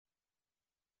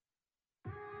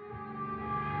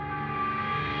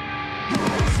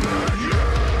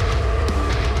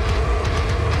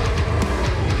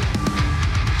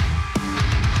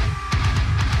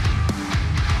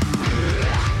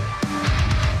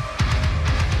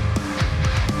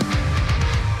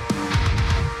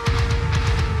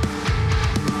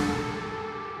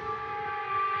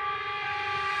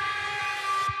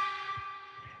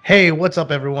Hey, what's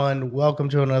up, everyone? Welcome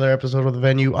to another episode of The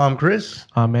Venue. I'm Chris,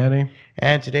 I'm Manny.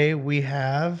 and today we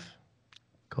have.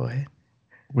 Go ahead.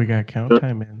 We got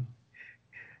Countime in.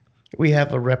 We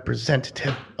have a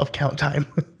representative of Countime.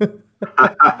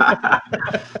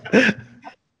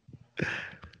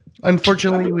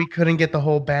 Unfortunately, we couldn't get the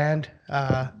whole band.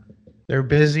 They're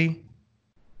busy,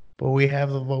 but we have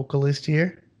the vocalist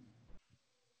here.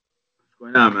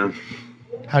 What's going on, man?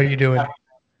 How you doing?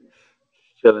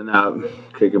 Chilling out,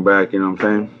 kicking back. You know what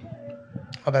I'm saying?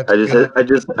 Oh, that's I just good.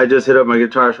 I just hit up my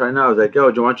guitarist right now. I was like, "Yo,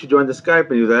 why don't you join the Skype?"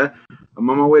 And he was like, "I'm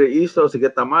on my way to East Coast to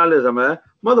get tamales." I'm like,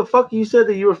 "Motherfucker, you said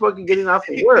that you were fucking getting off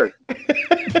of work." Like,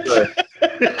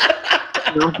 you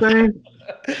know what I'm saying?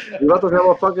 You have to have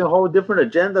a fucking whole different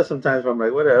agenda sometimes. I'm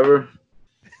like, whatever.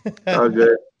 All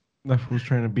good. That fool's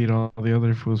trying to beat all the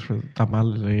other fools for the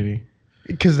tamale lady.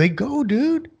 Because they go,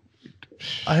 dude.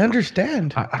 I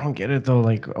understand. I don't get it though.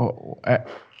 Like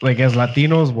as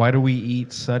Latinos, why do we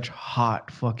eat such hot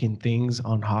fucking things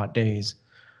on hot days?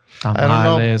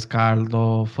 Tamales,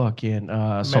 caldo, fucking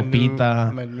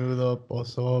sopita. Menudo,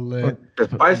 pozole. The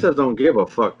Paisas don't give a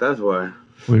fuck. That's why.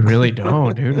 We really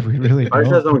don't, dude. We really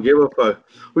Paisas don't. don't give a fuck.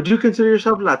 Would you consider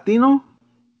yourself Latino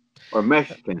or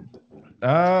Mexican?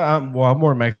 I'm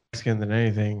more Mexican than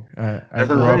anything. I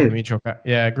grew up in Michoacan.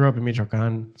 Yeah, I grew up in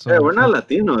Michoacan. So Yeah, we're not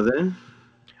Latinos, then.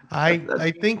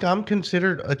 I think I'm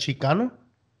considered a Chicano.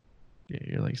 Yeah,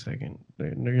 you're like second.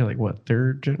 You're like what,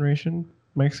 third generation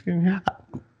Mexican here?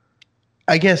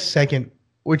 I guess second,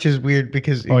 which is weird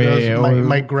because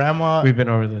my grandma. We've been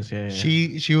over this. Yeah.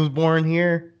 She was born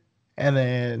here, and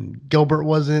then Gilbert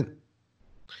wasn't,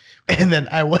 and then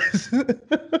I was.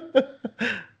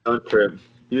 Don't trip.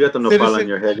 You got the nopal on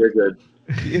your head. You're good.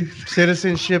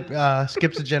 Citizenship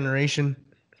skips a generation.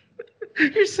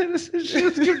 Your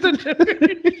citizenship skipped a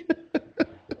generation.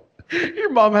 Your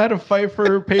mom had to fight for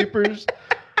her papers.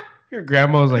 Your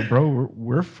grandma was like, "Bro,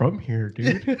 we're from here,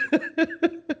 dude."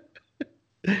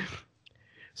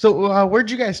 So,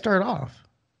 where'd you guys start off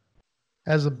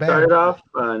as a band? Started off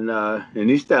in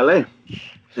East LA.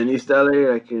 In East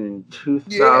LA, like in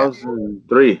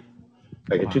 2003. Yeah.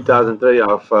 Like in 2003,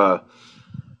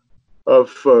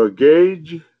 off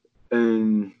Gage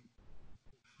and.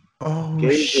 Oh,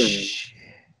 Gage shit.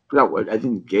 Forgot what I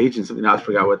think Gage and something else.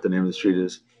 Forgot what the name of the street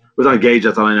is. It was on Gage.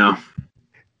 That's all I know.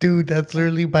 Dude, that's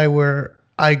literally by where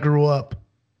I grew up.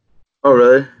 Oh,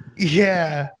 really?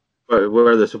 Yeah.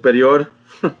 Where the Superior?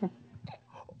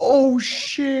 Oh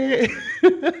shit!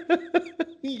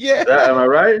 Yeah. Am I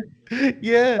right?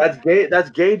 Yeah. That's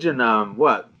Gage and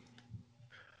what?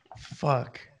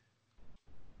 Fuck.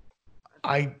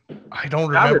 I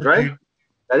don't Chavez, remember. right? Dude.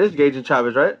 That is Gage and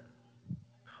Chavez, right?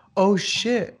 Oh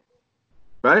shit!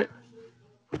 Right?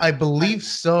 I believe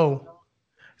so.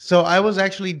 So I was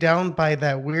actually down by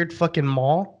that weird fucking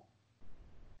mall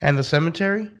and the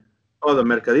cemetery. Oh, the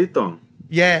Mercadito.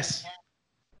 Yes.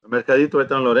 The Mercadito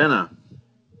right on Lorena.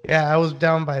 Yeah, I was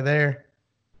down by there.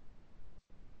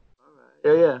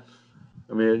 Yeah.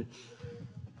 I mean,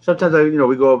 sometimes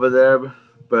we go over there,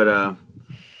 but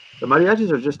the mariachis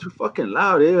are just too fucking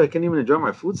loud, eh? I can't even enjoy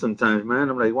my food sometimes, man.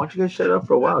 I'm like, why don't you guys shut up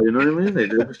for a while? You know what I mean? They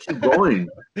just keep going.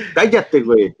 Cállate,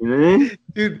 güey. You know what I mean?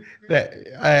 Dude,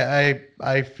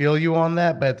 I feel you on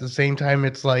that, but at the same time,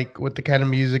 it's like with the kind of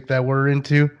music that we're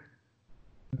into,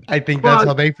 I think that's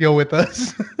how they feel with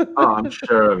us. Oh, I'm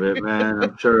sure of it, man.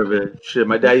 I'm sure of it. Shit,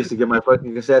 my dad used to get my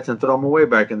fucking cassettes and throw them away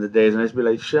back in the days, and I used to be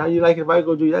like, shit, how you like it if I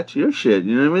go do that to your shit?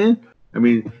 You know what I mean? I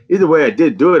mean, either way, I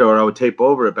did do it, or I would tape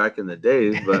over it back in the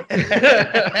days. But you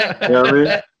know what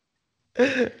I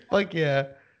mean? Like, yeah.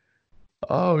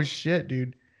 Oh shit,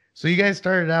 dude. So you guys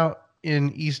started out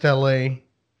in East LA.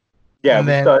 Yeah,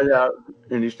 we started out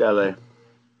in East LA,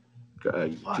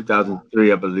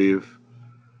 2003, I believe,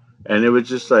 and it was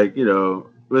just like it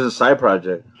was a side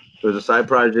project. It was a side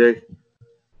project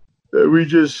that we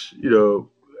just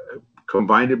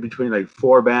combined it between like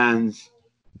 4 bands.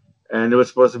 And it was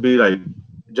supposed to be like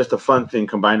just a fun thing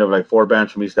combined of like 4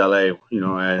 bands from East LA,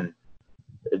 and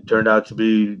it turned out to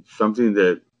be something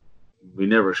that we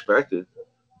never expected.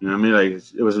 You know what I mean? Like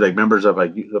it was like members of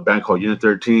like a band called Unit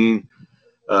 13,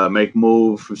 Make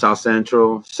Move from South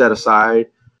Central, Set Aside,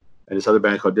 and this other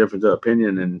band called Difference of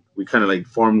Opinion, and we kind of like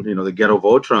formed, the Ghetto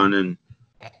Voltron and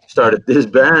started this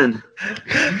band.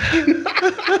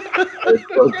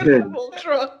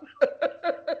 Voltron.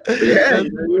 Yeah,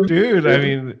 dude. I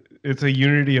mean. It's a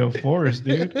unity of force,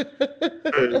 dude.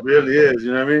 It really is,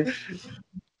 you know what I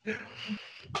mean?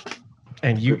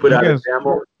 And you put out a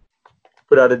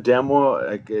demo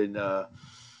like in I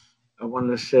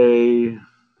want to say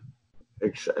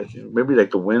maybe like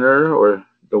the winter of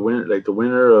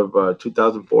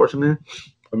 2004 or something.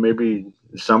 or maybe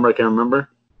summer, I can't remember.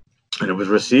 And it was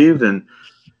received, and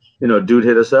dude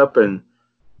hit us up and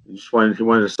he wanted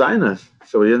to sign us.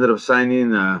 So we ended up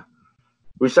signing.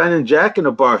 We signed in Jack in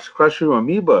the Box, Crush You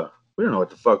Amoeba. We don't know what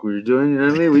the fuck we were doing. You know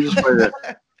what I mean? We just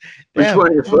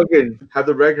wanted to fucking have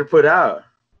the record put out.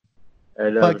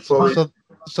 And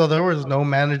so there was no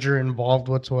manager involved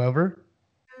whatsoever.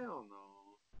 Hell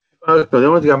no. The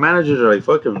ones that got managers are like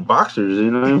fucking boxers. You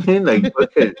know what I mean? Like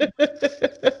fucking.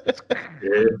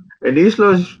 Yeah. And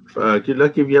Islo's, you're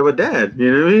lucky if you have a dad.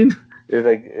 You know what I mean?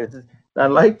 It's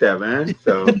not like that, man.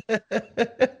 So.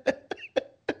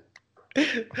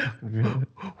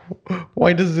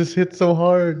 Why does this hit so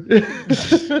hard?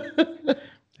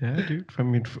 Yeah, dude.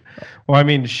 I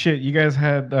mean, shit. You guys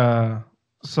had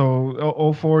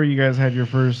 04. You guys had your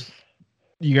first.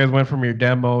 You guys went from your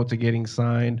demo to getting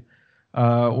signed.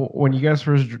 When you guys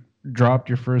first dropped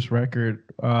your first record,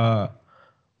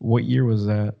 what year was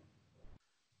that?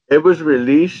 It was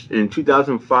released in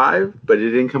 2005, but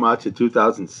it didn't come out to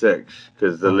 2006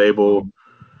 because the label.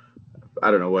 I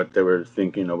don't know what they were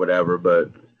thinking or whatever, but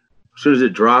as soon as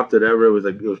it dropped, whatever, it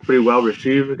was pretty well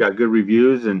received. It got good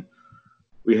reviews, and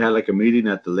we had like a meeting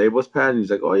at the labels pad, and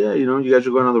he's like, "Oh yeah, you guys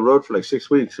are going on the road for like 6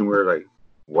 weeks," and we're like,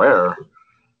 "Where?"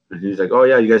 And he's like, "Oh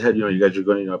yeah, you guys are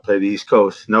going to play the East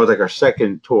Coast," and that was like our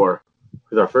second tour,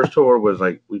 because our first tour was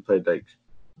like we played like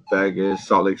Vegas,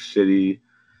 Salt Lake City,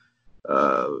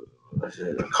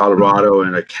 Colorado,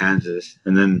 and like Kansas,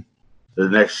 and then the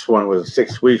next one was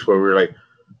 6 weeks where we were like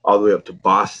all the way up to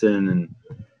Boston and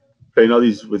playing all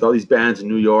these bands in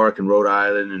New York and Rhode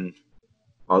Island and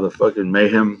all the fucking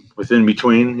mayhem within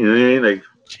between. You know what I mean? Like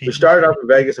we started off in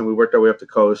Vegas and we worked our way up the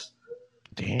coast.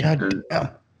 Damn.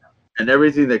 And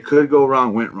everything that could go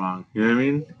wrong went wrong. You know what I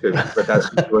mean? But that's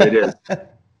the way it is.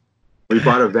 We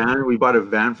bought a van. We bought a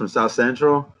van from South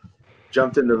Central.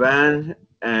 Jumped in the van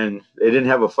and they didn't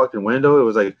have a fucking window. It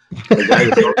was like the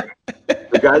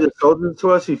guy that sold it to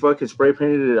us. He fucking spray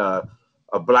painted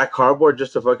a black cardboard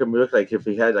just to fucking look like if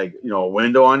he had like a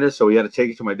window on it. So we had to take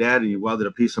it to my dad and he welded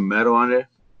a piece of metal on it.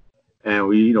 And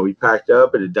we packed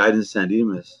up and it died in San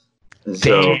Dimas. And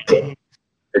so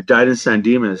it died in San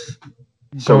Dimas.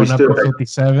 So we still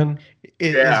 57.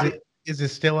 Is it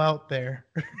still out there?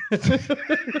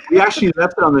 We actually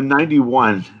left it on the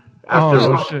 91.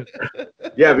 Oh shit!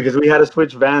 Yeah, because we had to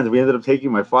switch vans. We ended up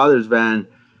taking my father's van.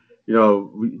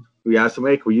 We asked him,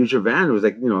 "Hey, can we use your van?" It was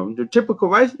like the typical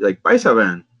Bicep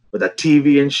van with a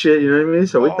TV and shit. You know what I mean?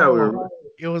 So we thought we were.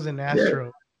 It was an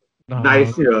Astro. Yeah.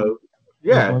 Nice,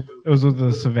 Yeah. It was with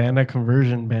the Savannah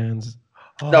conversion bands.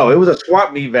 No, it was a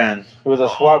swap meet van. It was a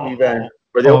swap meet van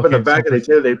where they open the back and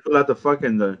they pull out the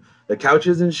fucking the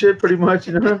couches and shit, pretty much.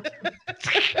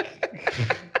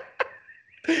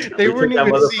 They weren't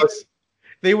even seats.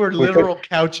 They were literal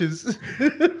couches.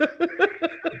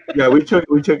 Yeah, we took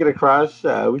it across.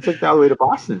 We took it all the way to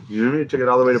Boston. You know what I mean? We took it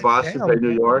all the way to Boston, played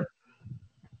New York,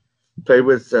 played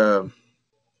with a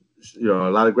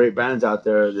lot of great bands out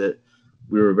there that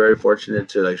we were very fortunate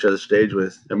to share the stage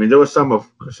with. I mean, there was some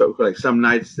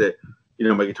nights that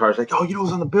my guitarist like, "Oh,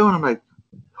 who's on the bill?" And I'm like,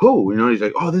 "Who?" He's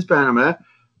like, "Oh, this band I'm at."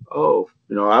 Oh,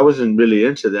 I wasn't really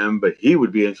into them, but he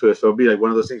would be into it. So it'd be like one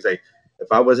of those things like,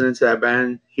 if I wasn't into that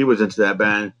band, he was into that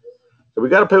band. So we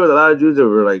got to play with a lot of dudes that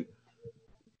were like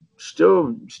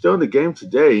still in the game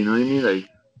today. You know what I mean? Like,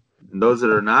 and those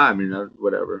that are not, I mean,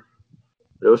 whatever.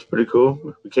 It was pretty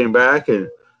cool. We came back and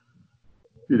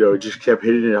just kept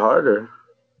hitting it harder.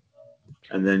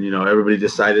 And then everybody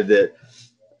decided that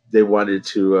they wanted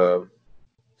to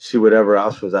see whatever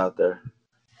else was out there.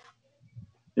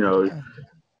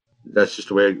 That's just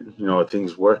the way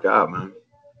things work out, man.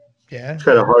 Yeah, it's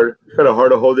kind of hard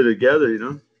to hold it together,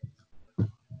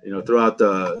 throughout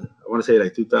I want to say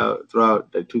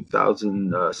throughout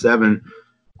 2007,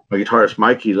 my guitarist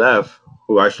Mikey left,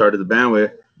 who I started the band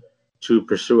with, to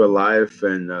pursue a life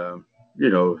and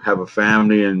have a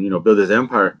family and build his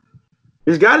empire.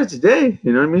 He's got it today,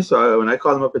 you know what I mean? So when I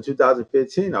called him up in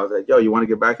 2015, I was like, "Yo, you want to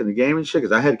get back in the game and shit?"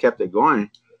 Because I had kept it going.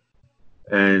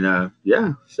 And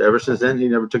so ever since then, he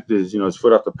never took his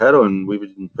foot off the pedal, and we've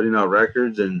been putting out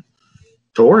records and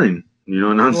touring,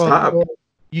 nonstop. Well,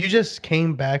 you just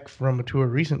came back from a tour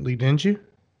recently, didn't you?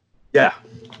 Yeah,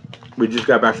 we just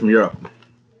got back from Europe.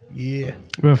 Yeah,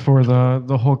 before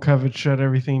the whole COVID shut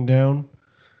everything down.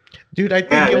 Dude, I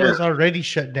think it was already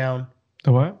shut down.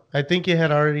 The what? I think it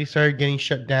had already started getting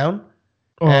shut down.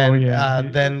 Oh, and, yeah.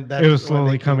 Then it was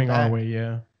slowly coming our way.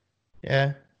 Yeah.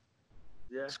 Yeah.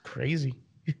 It's crazy.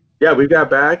 Yeah, we got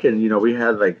back and we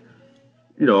had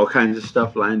all kinds of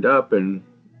stuff lined up and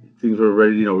things were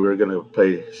ready. We were gonna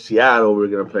play Seattle, we were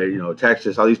gonna play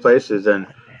Texas, all these places, and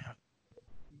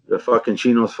the fucking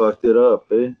chinos fucked it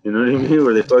up, eh? You know what I mean?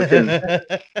 Where they fucking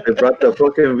they brought the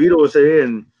fucking Vitos, eh,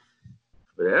 and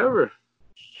whatever.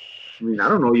 I mean, I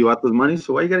don't know you out this money,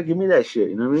 so why you gotta give me that shit?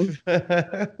 You know what I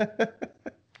mean?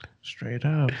 Straight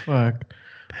up, fuck.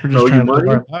 We're just trying to live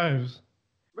our lives.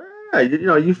 Yeah, you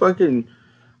know, you fucking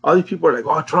all these people are like,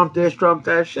 oh, Trump this, Trump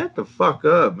that. Shut the fuck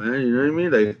up, man. You know what I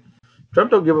mean? Like,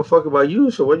 Trump don't give a fuck about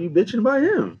you, so what are you bitching about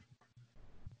him?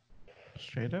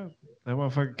 Straight up. That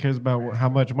motherfucker cares about how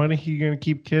much money he gonna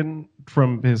keep kidding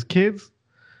from his kids,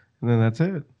 and then that's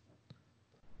it.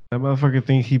 That motherfucker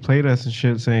thinks he played us and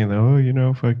shit, saying, "Oh, you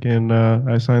know, fucking,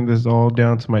 I signed this all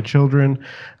down to my children.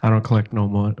 I don't collect no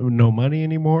money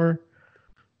anymore."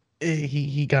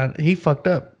 He fucked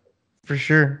up for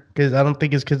sure, because I don't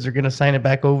think his kids are gonna sign it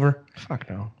back over. Fuck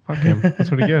no, fuck him.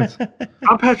 That's what he gets.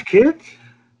 Trump has kids.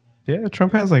 Yeah,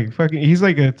 Trump has like fucking. He's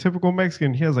like a typical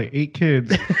Mexican. He has like 8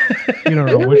 kids. You don't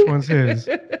know which one's his.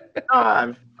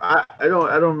 No, I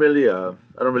don't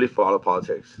really follow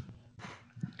politics.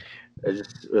 I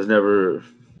was never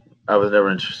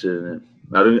interested in it.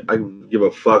 I don't give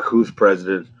a fuck who's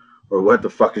president or what the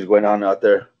fuck is going on out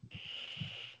there.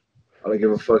 All I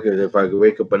give a fuck is if I could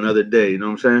wake up another day. You know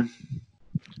what I'm saying?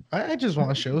 I just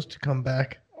want shows to come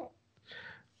back.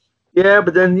 Yeah,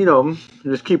 but then, you know,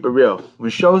 just keep it real. When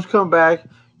shows come back,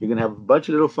 you're going to have a bunch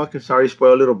of little fucking sorry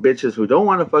spoiled little bitches who don't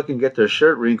want to fucking get their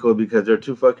shirt wrinkled because they're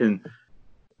too fucking,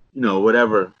 you know,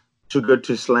 whatever, too good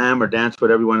to slam or dance,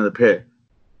 whatever you want in the pit.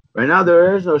 Right now,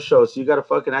 there is no show, so you got to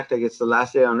fucking act like it's the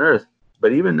last day on earth.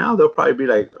 But even now, they'll probably be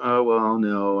like, oh, well,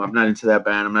 no, I'm not into that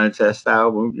band. I'm not into that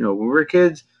style. When, you know, when we were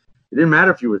kids, it didn't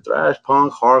matter if you were thrash,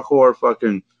 punk, hardcore,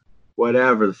 fucking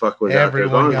whatever the fuck was out there.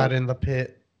 Everyone got in the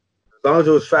pit. As long as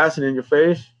it was fast and in your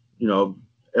face, you know,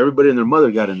 everybody and their mother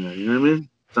got in there. You know what I mean?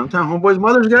 Sometimes homeboys'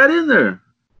 mothers got in there.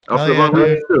 For the wrong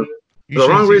reason too. You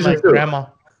should see my grandma.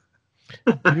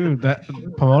 Dude, that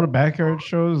Pomona backyard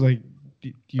shows, like,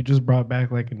 you just brought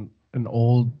back like an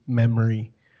old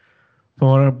memory.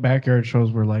 Pomona backyard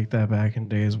shows were like that back in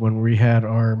days when we had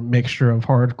our mixture of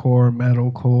hardcore,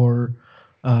 metalcore,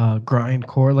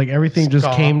 grindcore, like everything ska.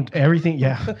 Just came, everything,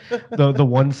 yeah. the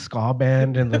one ska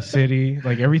band in the city,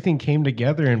 like everything came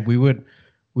together, and we would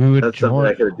That's join. Something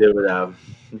I could do without.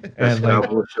 And like,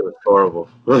 shit was horrible.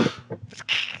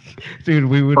 Dude,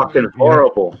 we would fucking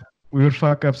horrible. Yeah, we would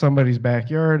fuck up somebody's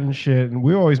backyard and shit, and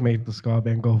we always make the ska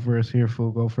band go first. Here,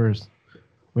 fool, go first.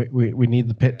 We need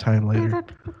the pit time later.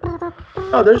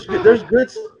 Oh, there's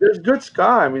good ska.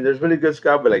 I mean, there's really good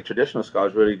ska, but like traditional ska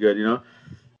is really good, you know.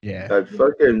 Yeah.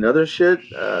 Fucking other shit.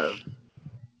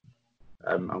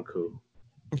 I'm cool.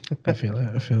 I feel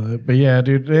it. But yeah,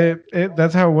 dude,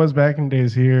 that's how it was back in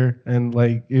days here, and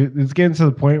like it's getting to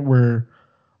the point where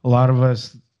a lot of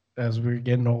us, as we're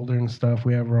getting older and stuff,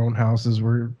 we have our own houses.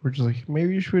 We're just like,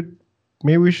 maybe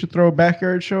we should throw a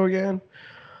backyard show again,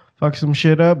 fuck some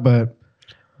shit up. But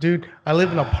dude, I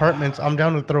live in apartments. I'm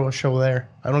down to throw a show there.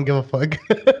 I don't give a fuck.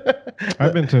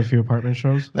 I've been to a few apartment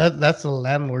shows. That's the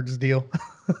landlord's deal.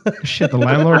 Shit, the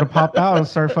landlord to pop out and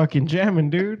start fucking jamming,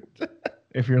 dude.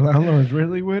 If your landlord's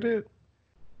really with it,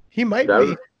 he might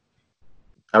be.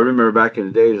 I remember back in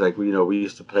the days, like we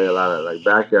used to play a lot of like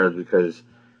backyards because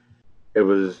it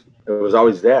was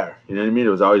always there. You know what I mean?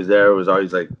 It was always there. It was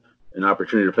always like an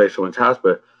opportunity to play someone's house.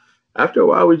 But after a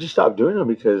while, we just stopped doing them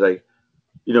because, like,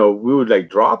 you know, we would like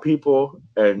draw people,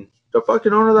 and the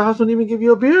fucking owner of the house wouldn't even give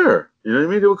you a beer. You know what I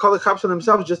mean? They would call the cops on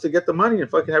themselves just to get the money and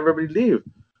fucking have everybody leave.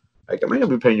 Like, am I gonna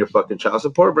be paying your fucking child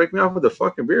support? Break me off with a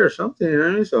fucking beer or something. You know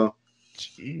what I mean? So,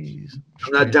 jeez,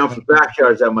 I'm not down for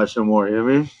backyards that much no more. You know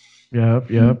what I mean?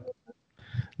 Yep.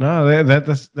 No,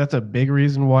 that's a big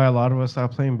reason why a lot of us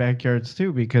stopped playing backyards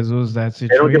too, because it was that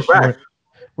situation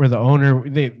where the owner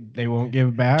they won't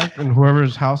give back, and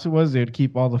whoever's house it was, they'd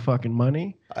keep all the fucking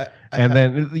money,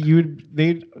 then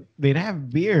they'd have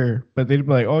beer, but they'd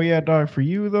be like, oh yeah, dog, for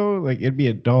you though, like it'd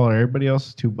be $1, everybody else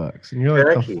is $2, and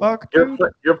you're like, the fuck, dude?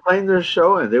 You're playing their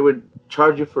show, and they would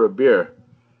charge you for a beer.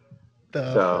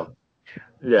 So.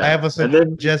 Yeah, I have a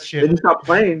suggestion. Then you stop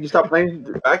playing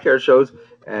the backyard shows,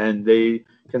 and they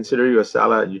consider you a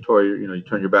sellout. And you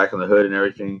turn your back on the hood and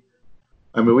everything.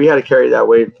 I mean, we had to carry that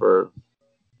weight for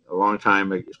a long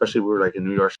time, like, especially we were like in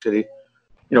New York City.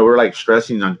 You know, we were like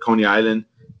stressing on Coney Island,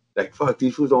 like, fuck,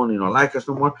 these fools don't like us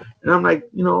no more. And I'm like,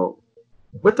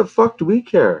 what the fuck do we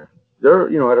care?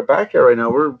 They're at a backyard right now.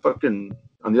 We're fucking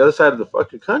on the other side of the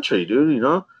fucking country, dude.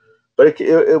 But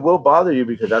it will bother you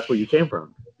because that's where you came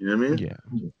from. You know what I mean? Yeah.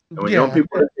 And when young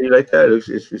people say like that,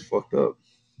 it's fucked up.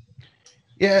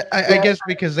 Yeah, I guess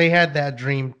because they had that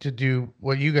dream to do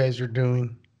what you guys are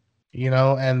doing,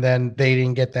 and then they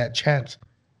didn't get that chance.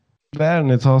 That,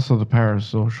 and it's also the power of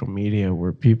social media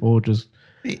where people just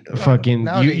fucking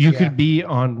you could be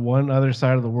on one other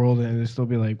side of the world and they still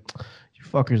be like, you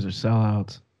fuckers are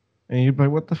sellouts. And you're like,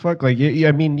 what the fuck? Like,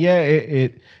 I mean,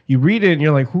 you read it and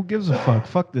you're like, who gives a fuck?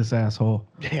 Fuck this asshole.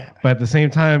 Yeah. But at the same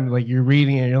time, like, you're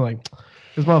reading it and you're like,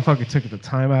 this motherfucker took the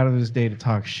time out of his day to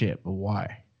talk shit, but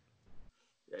why?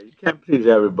 Yeah, you can't please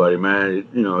everybody, man.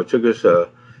 It took us, a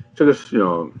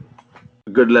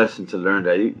good lesson to learn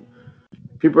that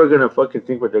people are gonna fucking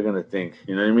think what they're gonna think.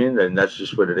 You know what I mean? And that's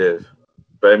just what it is.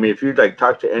 But I mean, if you like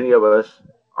talk to any of us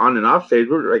on and off stage,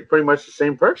 we're like pretty much the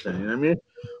same person. You know what I mean?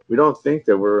 We don't think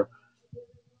that we're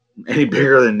any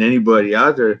bigger than anybody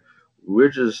out there. We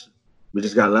just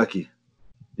got lucky.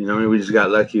 You know what I mean? We just got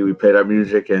lucky. We played our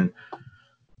music and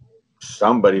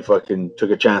somebody fucking took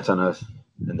a chance on us.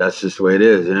 And that's just the way it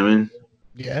is. You know what I mean?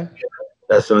 Yeah.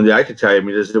 That's the only thing I could tell you. I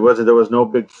mean, there was no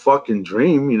big fucking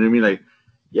dream. You know what I mean? Like,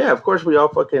 yeah, of course we all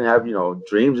fucking have,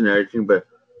 dreams and everything, but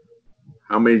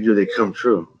how many do they come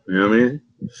true? You know what I mean?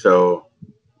 So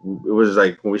it was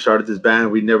like when we started this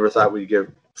band, we never thought we'd get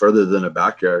further than a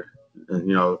backyard. And,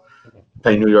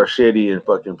 play New York City and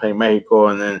fucking play Mexico,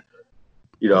 and then,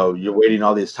 you're waiting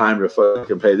all this time to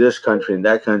fucking play this country and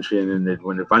that country, and then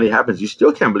when it finally happens, you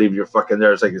still can't believe you're fucking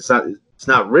there. It's like it's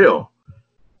not real.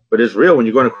 But it's real when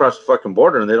you're going across the fucking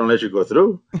border and they don't let you go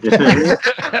through. You know what I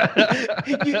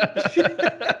mean?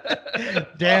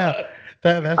 Damn.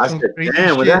 That's I said,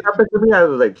 damn, when that happened to me, I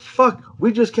was like, fuck,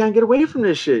 we just can't get away from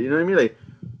this shit. You know what I mean? Like,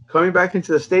 coming back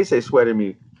into the States, they sweated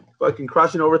me. Fucking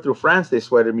crossing over through France, they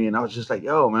sweated me. And I was just like,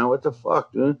 yo, man, what the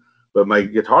fuck, dude? But my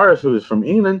guitarist, who was from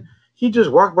England, he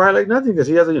just walked by like nothing because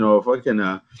he has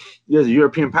he has a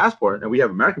European passport and we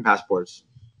have American passports.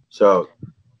 So,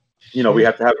 we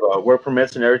have to have work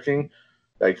permits and everything.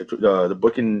 Like the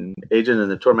booking agent and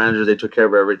the tour managers, they took care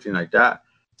of everything like that.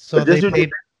 So they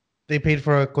paid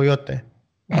for a coyote.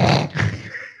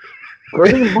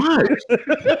 Pretty much.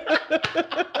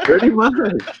 Pretty much.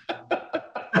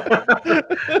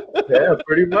 Yeah,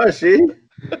 pretty much. See?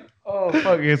 Oh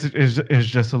fuck! It's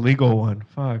just a legal one.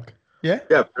 Fuck. Yeah.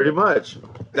 Yeah, pretty much.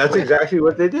 That's exactly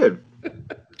what they did.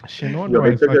 Shit, no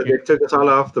they took us all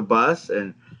off the bus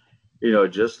and.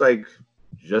 Just like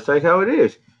how it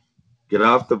is. Get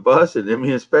off the bus and let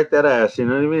me inspect that ass. You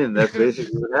know what I mean? That's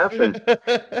basically what happened.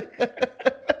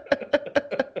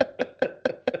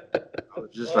 I was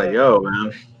just like, yo,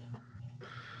 man.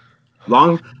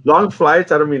 Long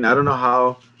flights. I don't know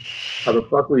how the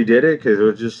fuck we did it because it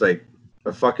was just like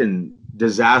a fucking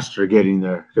disaster getting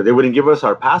there because they wouldn't give us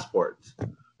our passports. So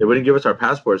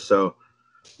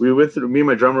me and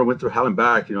my drummer went through hell and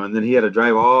back, and then he had to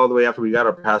drive all the way after we got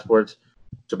our passports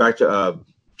back to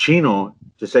Chino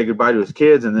to say goodbye to his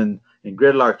kids. And then in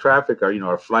gridlock traffic,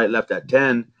 our flight left at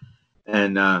 10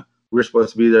 and we were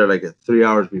supposed to be there like 3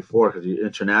 hours before because you're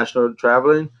international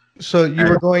traveling. So you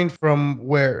were going from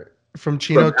where? From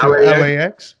Chino to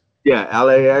LAX? Yeah,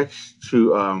 LAX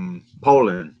to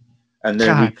Poland. And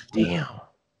then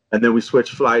and then we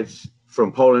switched flights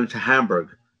from Poland to Hamburg.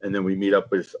 And then we meet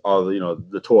up with all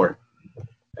the tour.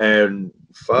 And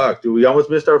fuck, dude, we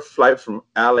almost missed our flight from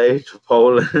LA to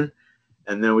Poland.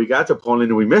 And then we got to Poland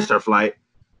and we missed our flight.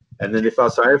 And then they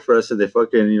felt sorry for us and they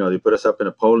fucking, they put us up in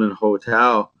a Poland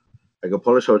hotel, like a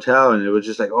Polish hotel. And it was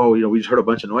just like, oh, we just heard a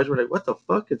bunch of noise. We're like, what the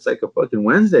fuck? It's like a fucking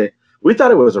Wednesday. We thought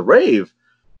it was a rave.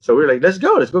 So we were like, let's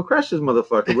go crash this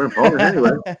motherfucker. We're in Poland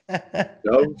anyway.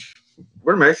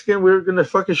 We're Mexican. We're going to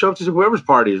fucking show up to whoever's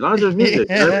party as long as there's music.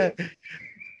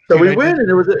 So we went, and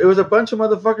it was a bunch of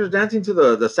motherfuckers dancing to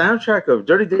the soundtrack of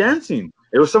Dirty Dancing.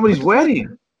 It was somebody's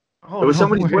wedding.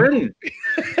 Somebody's wedding.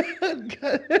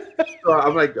 So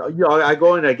I'm like, I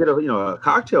go in, I get a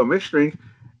cocktail mixed drink,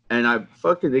 and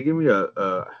they give me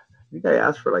I think I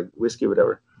asked for like whiskey or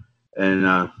whatever,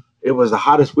 and it was the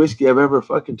hottest whiskey I've ever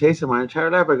fucking tasted in my entire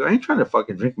life. I go, I ain't trying to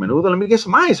fucking drink menudo. Let me get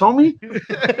some ice, homie.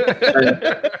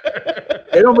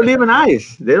 They don't believe in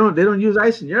ice. They don't use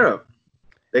ice in Europe.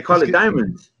 They call it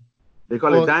diamonds.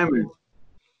 Well,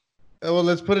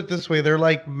 let's put it this way. They're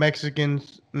like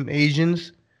Mexicans and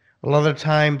Asians. A lot of the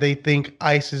time, they think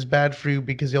ice is bad for you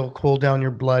because it'll cool down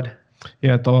your blood.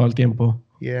 Yeah, todo el tiempo.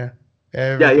 Yeah.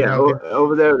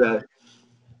 Over there,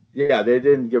 they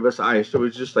didn't give us ice. So it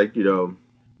was just like,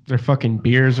 Their fucking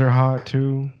beers are hot,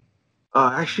 too.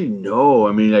 Actually, no.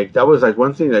 I mean, like, that was, like,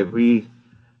 one thing that we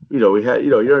had,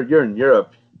 you're in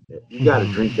Europe. You got to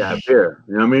drink that beer.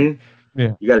 You know what I mean?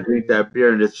 Yeah. You got to drink that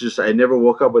beer. And it's just, I never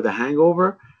woke up with a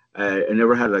hangover. I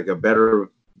never had, like, a better,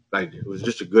 like, it was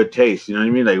just a good taste. You know what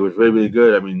I mean? Like, it was really, really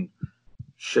good. I mean,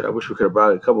 shit, I wish we could have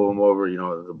brought a couple of them over,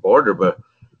 the border. But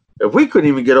if we couldn't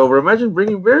even get over, imagine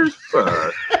bringing beers.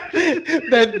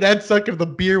 that suck if the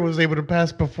beer was able to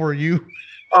pass before you.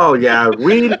 Oh yeah,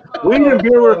 weed and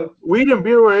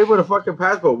beer were able to fucking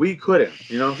pass, but we couldn't.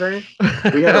 You know what I'm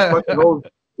saying?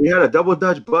 We had a double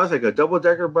Dutch bus, like a double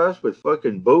decker bus with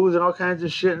fucking booze and all kinds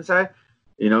of shit inside.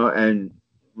 You know, and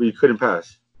we couldn't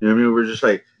pass. You know what I mean? We're just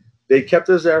like, they kept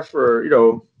us there for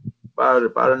about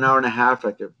an hour and a half,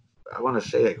 like I want to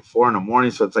say like 4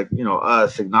 a.m. So it's like,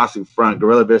 us, Agnostic Front,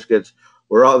 Gorilla Biscuits,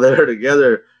 we're all there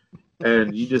together,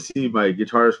 and you just see my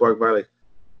guitarist walk by like,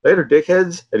 later,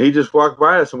 dickheads, and he just walked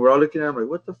by us, and we're all looking at him like,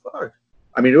 what the fuck?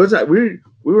 I mean, it was we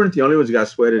weren't the only ones who got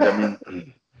sweated. I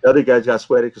mean, the other guys got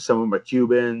sweated because some of them are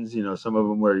Cubans, some of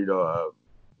them were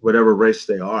whatever race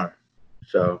they are.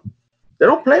 So they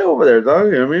don't play over there, dog.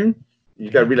 You know what I mean? You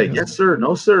gotta be like, yes sir,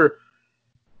 no sir.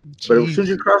 Jeez. But as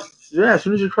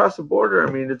soon as you cross the border,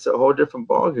 I mean, it's a whole different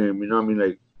ball game. You know what I mean?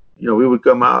 Like, we would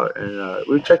come out and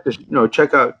we check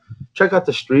check out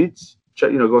the streets,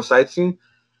 go sightseeing.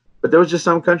 But there was just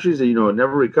some countries that,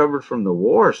 never recovered from the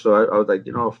war. So I was like,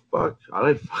 fuck,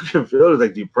 I fucking feel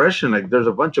like depression. Like there's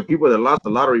a bunch of people that lost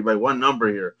the lottery by one number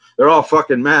here. They're all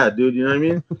fucking mad, dude. You know what I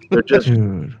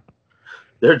mean?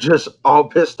 They're just all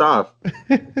pissed off.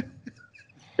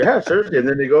 Yeah, seriously. And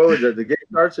then they go, the game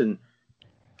starts and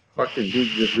fucking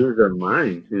dudes just lose their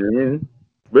mind. You know what I mean?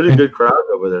 Really good crowd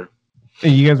over there.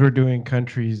 And you guys were doing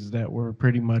countries that were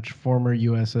pretty much former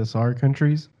USSR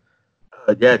countries?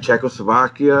 Yeah,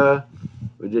 Czechoslovakia.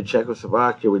 We did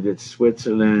Czechoslovakia. We did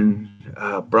Switzerland,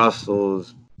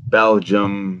 Brussels,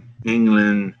 Belgium,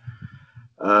 England.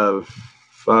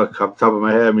 Fuck, off the top of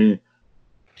my head. I mean,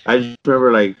 I just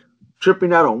remember like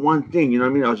tripping out on one thing. You know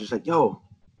what I mean? I was just like, yo,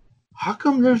 how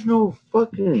come there's no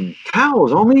fucking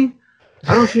cows, homie?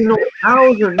 I don't see no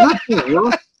cows or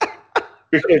nothing,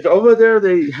 Because over there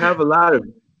they have a lot of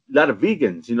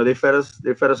vegans. They fed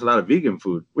us a lot of vegan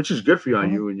food, which is good for you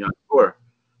on you and your tour.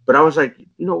 But I was like,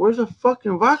 where's the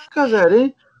fucking vodkas at,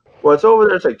 eh? Well, it's over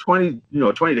there. It's like 20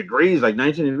 degrees, like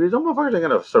 19 degrees. Oh, motherfuckers ain't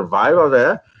gonna survive all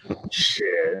that.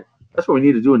 Shit. That's what we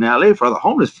need to do in LA for all the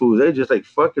homeless fools. They just like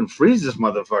fucking freeze this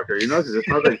motherfucker, because it's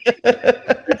not like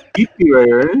it's beefy right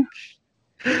here,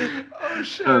 eh? Oh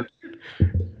shit.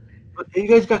 Hey, you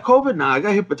guys got COVID? Nah, I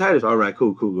got hepatitis. All right,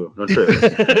 cool. Don't trip. You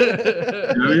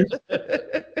know what I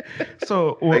mean?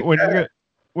 So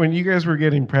when you guys were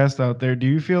getting pressed out there, do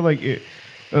you feel like it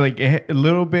a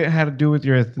little bit had to do with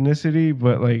your ethnicity,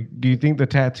 but like, do you think the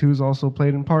tattoos also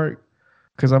played in part?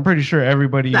 Because I'm pretty sure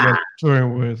everybody you guys were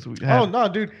touring with. Oh no,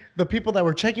 dude! The people that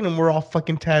were checking them were all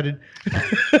fucking tatted.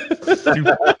 No,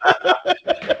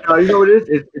 you know what it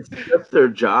is? It's just their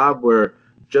job. Where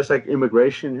just like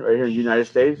immigration right here in the United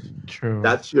States, true.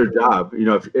 That's your job.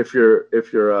 If your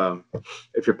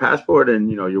passport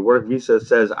and your work visa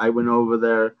says I went over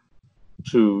there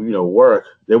to work,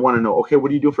 they want to know, okay, what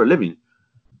do you do for a living?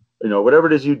 Whatever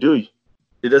it is you do,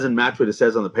 it doesn't match what it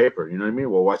says on the paper. You know what I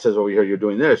mean? Well, what says over here you're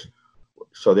doing this,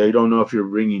 so they don't know if you're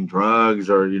bringing drugs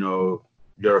or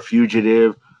you're a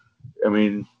fugitive. I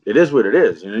mean, it is what it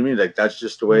is. You know what I mean? Like that's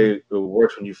just the way it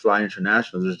works when you fly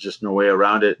international. There's just no way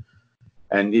around it.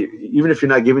 And even if you're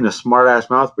not giving a smart ass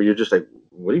mouth, but you're just like,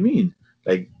 what do you mean?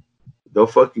 Like, they'll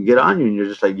fucking get on you, and you're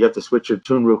just like, you have to switch your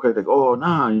tune real quick. Like, oh,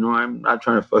 nah, I'm not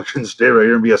trying to fucking stay right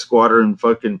here and be a squatter in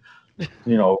fucking,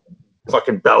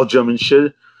 fucking Belgium and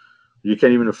shit. You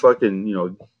can't even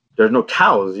fucking, there's no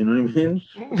cows. You know what I mean?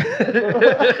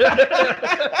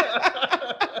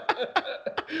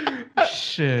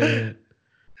 Shit.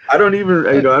 I don't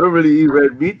really eat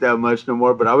red meat that much no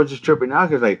more. But I was just tripping out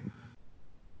because like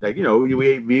we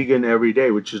ate vegan every day,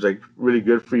 which is like really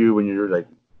good for you when you're like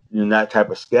in that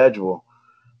type of schedule.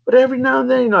 But every now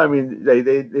and then,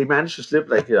 they managed to slip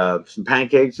like some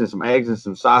pancakes and some eggs and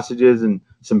some sausages and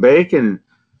some bacon.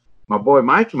 My boy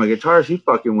Mikey, my guitarist, he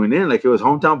fucking went in like it was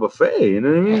hometown buffet. You know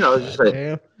what I mean? I was just like,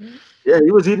 yeah,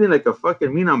 he was eating like a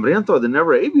fucking mean hambriento that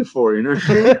never ate before. You know what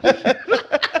I mean?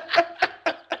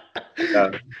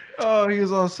 Yeah. Oh, he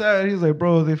was all sad. He's like,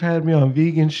 bro, they've had me on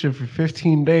vegan shit for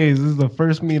 15 days. This is the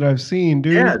first meat I've seen,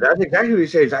 dude. Yeah, that's exactly what he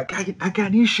says. I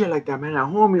got new shit like that, man. At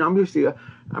home, I'm used to,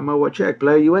 I'm a what check,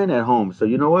 play you ain't at home. So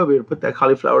you know what? We'll put that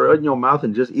cauliflower in your mouth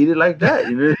and just eat it like that.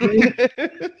 You know what I mean?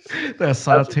 That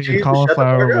sauteed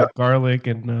cauliflower with garlic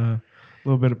and a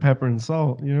little bit of pepper and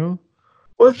salt, Well,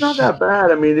 it's not that bad.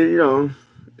 I mean,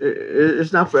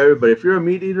 it's not for everybody. If you're a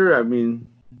meat eater, I mean,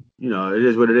 it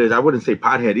is what it is. I wouldn't say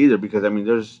pothead either because, I mean,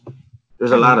 there's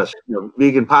a lot of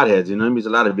vegan potheads, There's a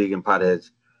lot of vegan potheads.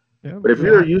 Yeah, but if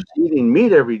you're used to eating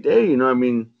meat every day, I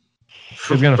mean,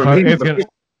 it's gonna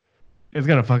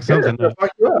fuck something up.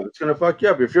 It's gonna fuck you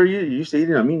up. If you're used to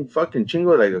eating a mean fucking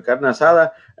chingo like a carne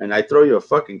asada, and I throw you a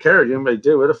fucking carrot, you're gonna be like,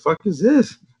 dude, what the fuck is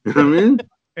this? You know what I mean?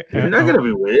 You're not gonna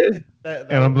be weird.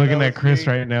 And I'm looking at Chris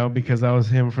right now because that was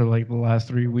him for like the last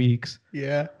 3 weeks.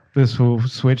 Yeah. This will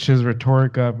switch his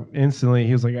rhetoric up instantly.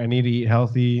 He was like, I need to eat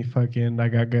healthy. Fucking, I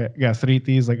got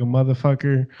gastritis like a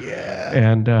motherfucker. Yeah.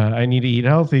 And I need to eat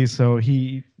healthy. So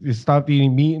he stopped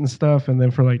eating meat and stuff. And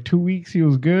then for like 2 weeks, he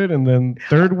was good. And then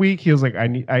third week, he was like, I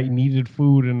needed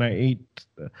food and I ate.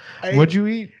 What'd you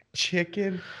eat?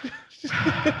 Chicken.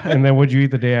 And then what'd you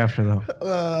eat the day after, though?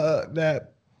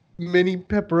 That mini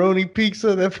pepperoni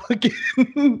pizza that fucking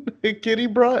Kitty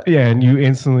brought. Yeah, and you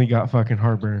instantly got fucking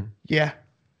heartburn. Yeah.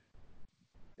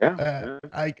 Yeah.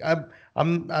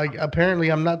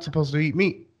 Apparently I'm not supposed to eat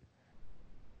meat.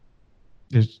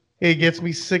 It gets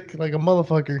me sick like a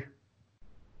motherfucker,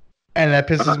 and that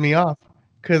pisses me off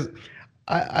because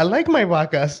I like my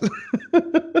vacas.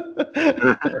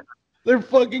 They're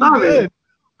fucking good.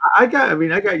 I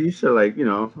got used to, like,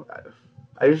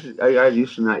 I got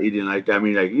used to not eating like that. I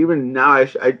mean, like, even now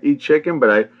I eat chicken,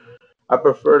 but I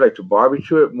prefer like to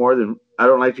barbecue it more than. I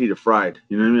don't like to eat it fried.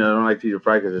 You know what I mean? I don't like to eat it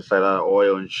fried because it's like a lot of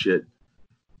oil and shit.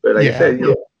 But like I said,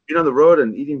 being on the road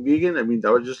and eating vegan, I mean,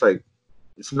 that was just like,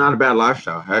 it's not a bad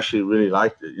lifestyle. I actually really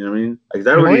liked it. You know what I mean?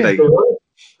 Like,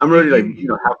 I'm already like,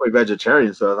 halfway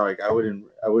vegetarian, so like I wouldn't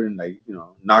like,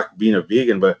 not being a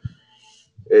vegan, but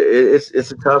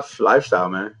it's a tough lifestyle,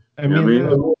 man. I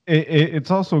mean,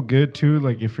 it's also good too,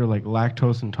 like if you're like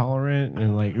lactose intolerant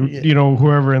and like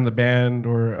whoever in the band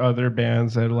or other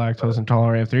bands that are lactose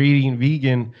intolerant, if they're eating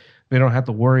vegan, they don't have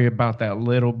to worry about that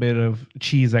little bit of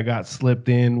cheese that got slipped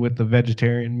in with the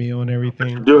vegetarian meal and everything.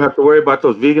 You do have to worry about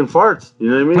those vegan farts.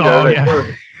 You know what I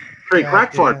mean? Straight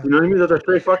crack farts. You know what I mean? Those are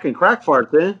straight fucking crack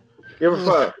farts, eh? You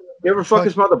ever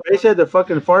fucking smell the bass head, the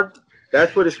fucking fart?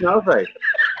 That's what it smells like.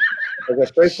 Like a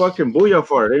straight fucking booyah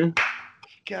fart, eh?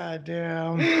 God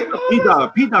damn.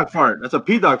 P-dog fart. That's a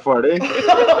P-dog fart, eh?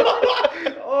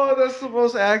 Oh, that's the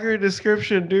most accurate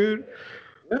description, dude.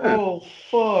 Yeah. Oh,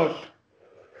 fuck.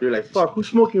 You're like, fuck, who's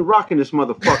smoking rock in this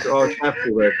motherfucker? Oh, it's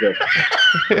Apple right there.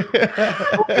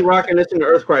 Smoking rock and listening to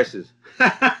Earth Crisis.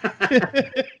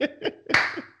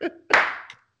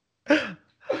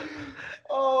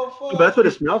 Oh, fuck. But that's what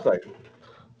it smells like.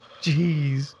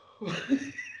 Jeez.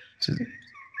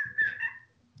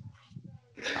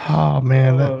 Oh,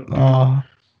 man.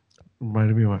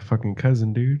 Reminded me of my fucking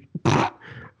cousin, dude. Fuck.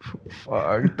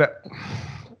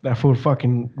 That fool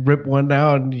fucking ripped one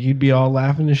out and he'd be all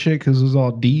laughing and shit because it was all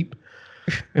deep.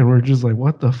 And we're just like,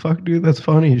 what the fuck, dude? That's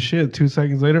funny as shit. 2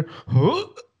 seconds later, ya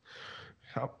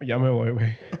me voy,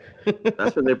 güey.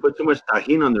 That's when they put too much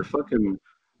tajin on their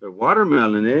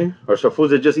watermelon, eh? Or so fools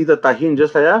that just eat the tajin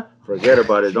just like that? Forget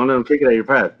about it. Don't let them kick it at your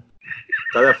path.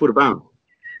 Tell that food to bounce.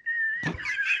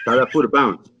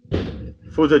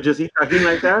 Fools that just eat tajin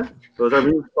like that? Those are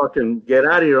me. Fucking get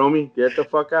out of here, homie. Get the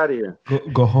fuck out of here.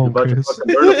 Go home, Chris. To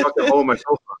fucking burn a fucking hole in my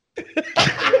sofa.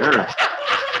 Yeah.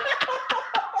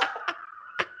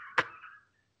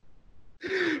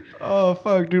 Oh,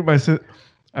 fuck, dude.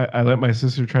 I let my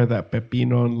sister try that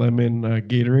pepino and lemon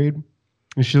Gatorade.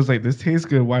 And she was like, this tastes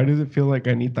good. Why does it feel like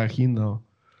I need tajin, though?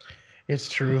 It's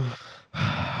true.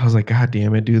 I was like, God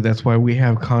damn it, dude. That's why we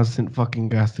have constant fucking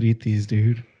gastritis,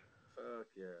 dude. Fuck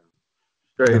yeah.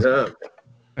 Straight up.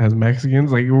 As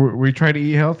Mexicans, like, we try to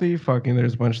eat healthy. Fucking,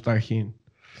 there's a bunch of tajin.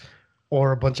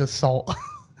 Or a bunch of salt.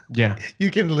 Yeah.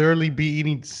 You can literally be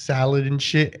eating salad and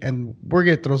shit, and we're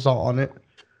going to throw salt on it.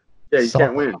 Yeah, you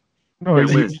can't win. No,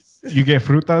 you get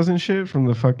frutas and shit from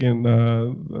the fucking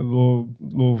little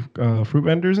fruit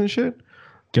vendors and shit.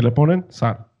 Que le ponen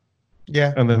sal.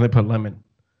 Yeah. And then they put lemon.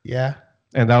 Yeah.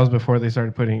 And that was before they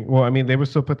started putting... Well, I mean, they would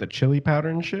still put the chili powder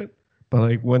and shit. But,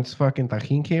 like, once fucking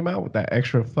tajin came out with that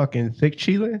extra fucking thick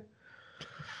chile,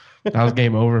 that was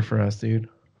game over for us, dude.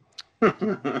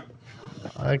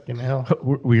 Fucking hell.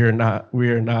 We are not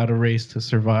a race to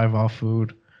survive off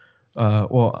food.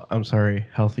 Well, I'm sorry,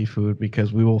 healthy food,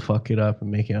 because we will fuck it up and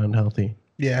make it unhealthy.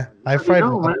 Yeah, I fried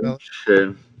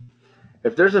shit.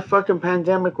 If there's a fucking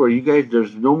pandemic where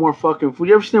there's no more fucking food.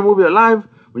 You ever seen a movie Alive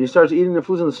when he starts eating the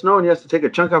foods in the snow and he has to take a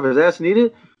chunk off his ass and eat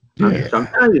it? Yeah. I'm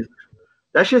telling you,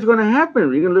 that shit's gonna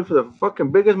happen. You're gonna live for the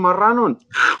fucking biggest marrano and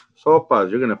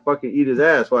sopas. You're gonna fucking eat his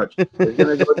ass. Watch. It's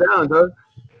gonna go down, dog.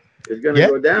 It's gonna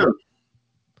go down.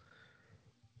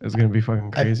 It's gonna be fucking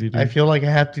crazy, dude. I feel like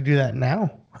I have to do that now.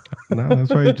 No,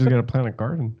 that's why you just gotta plant a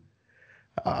garden.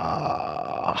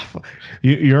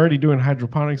 You're already doing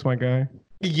hydroponics, my guy.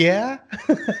 Yeah.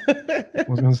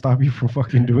 What's gonna stop you from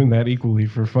fucking doing that equally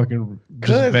for fucking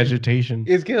just vegetation?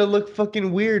 It's gonna look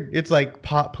fucking weird. It's like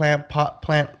pot plant,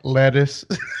 lettuce.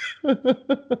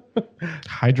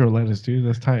 Hydro lettuce, dude.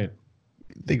 That's tight.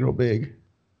 They grow big.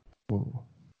 Whoa.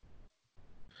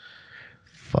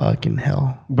 Fucking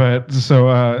hell. But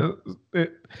so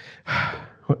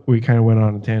we kind of went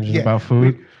on a tangent about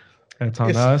food. That's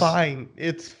on us.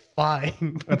 It's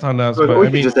fine. That's on us. But I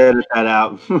mean, just edit that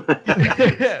out.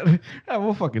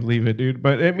 We'll fucking leave it, dude.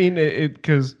 But I mean,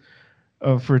 because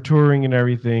for touring and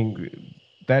everything,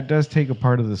 that does take a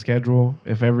part of the schedule.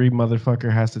 If every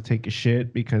motherfucker has to take a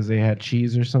shit because they had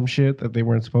cheese or some shit that they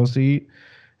weren't supposed to eat,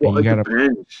 well,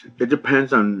 it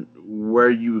depends on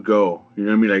where you go. You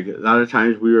know what I mean? Like a lot of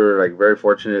times we were like very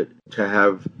fortunate to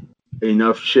have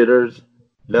enough shitters,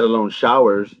 let alone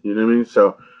showers. You know what I mean?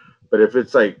 So, but if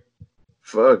it's like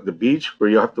fuck the beach where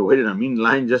you have to wait in a mean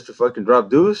line just to fucking drop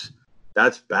deuce,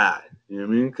 that's bad. You know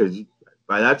what I mean? Because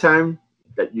by that time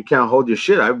that you can't hold your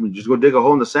shit, I would just go dig a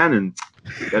hole in the sand and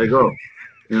gotta go.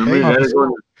 You know what I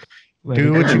mean?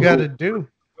 Do what you gotta do.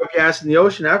 Put your ass in the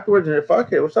ocean afterwards and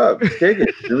fuck it. What's up? Take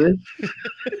it. You know what I mean?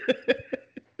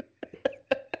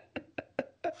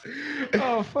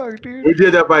 Oh fuck, dude. We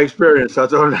did that by experience.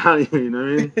 That's all down. You know what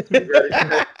I mean?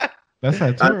 That's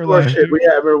that tour life. Shit.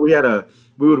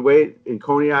 We would wait in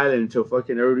Coney Island until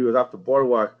fucking everybody was off the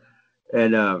boardwalk,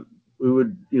 and we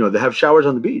would, they have showers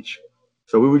on the beach,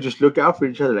 so we would just look out for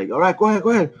each other. Like, all right, go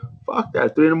ahead. Fuck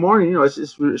that. 3 a.m.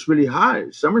 It's really hot.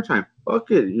 It's summertime. Fuck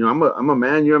it. I'm a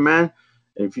man. You're a man.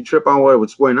 And if you trip on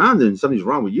what's going on, then something's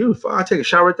wrong with you. Fuck, I'll take a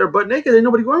shower right there, butt naked. Ain't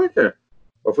nobody going right there.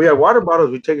 Or if we had water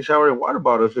bottles, we take a shower in water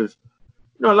bottles. Because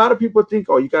a lot of people think,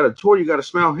 oh, you got a tour, you got to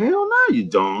smell. Hell no, you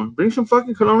don't. Bring some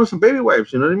fucking cologne and some baby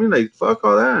wipes. You know what I mean? Like, fuck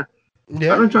all that.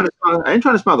 Yeah. I ain't trying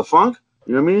to smell the funk.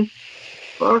 You know what I mean?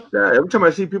 Fuck that. Every time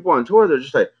I see people on tour, they're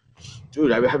just like,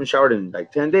 dude, I haven't showered in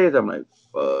like 10 days. I'm like,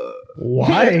 fuck.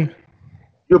 Why?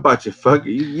 You about your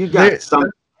fucking, you got some.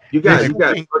 You got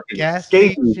fucking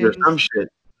scabies or some shit.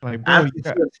 Like, bro, you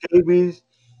got scabies,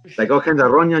 like all kinds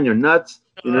of ronya on your nuts.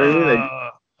 You know what I mean? Like,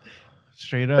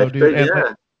 straight up, dude.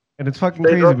 And it's fucking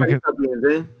crazy because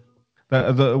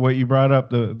what you brought up,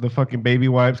 the fucking baby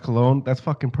wipes, cologne, that's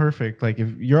fucking perfect. Like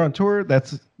if you're on tour,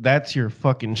 that's your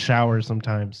fucking shower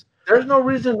sometimes. There's no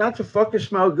reason not to fucking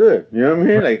smell good. You know what I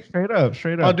mean? Like straight up.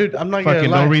 Oh, dude, I'm not fucking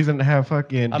gonna lie. No reason to have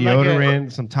fucking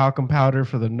deodorant, some talcum powder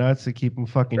for the nuts to keep them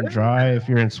fucking dry. If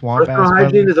you're in swamp ass. Personal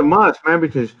hygiene is a must, man,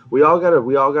 because we all gotta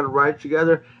ride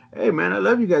together. Hey, man, I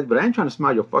love you guys, but I ain't trying to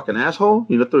smell your fucking asshole.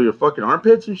 Through your fucking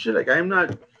armpits and shit. Like I'm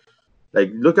not.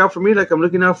 Like look out for me, like I'm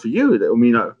looking out for you. I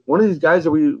mean, one of these guys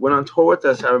that we went on tour with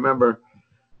us, I remember,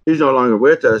 he's no longer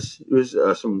with us. It was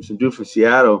some dude from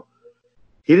Seattle.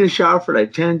 He didn't shower for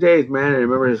like 10 days, man. And I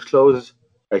remember his clothes,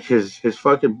 like his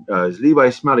fucking his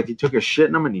Levi's smelled like he took a shit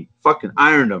in them and he fucking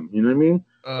ironed them. You know what I mean?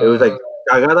 It was like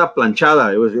cagada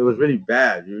planchada. It was really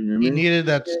bad. You know what I mean? He needed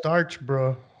that starch,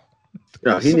 bro.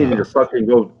 No, he needed to fucking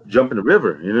go jump in the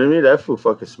river. You know what I mean? That fool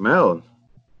fucking smelled.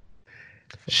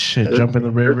 Shit, jump in the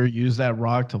river, use that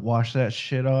rock to wash that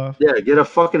shit off. Yeah, get a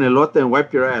fucking elote and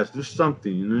wipe your ass. Do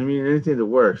something. You know what I mean? Anything that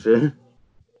works, eh?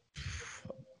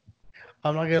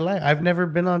 I'm not gonna lie. I've never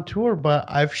been on tour, but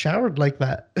I've showered like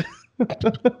that.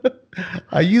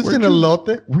 I used an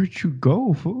elote. Where'd you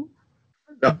go, fool?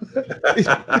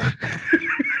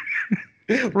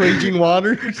 Raging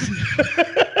waters.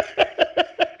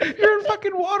 You're in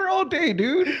fucking water all day,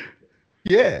 dude.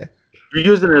 Yeah. You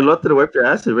using an elote to wipe your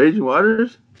ass in raging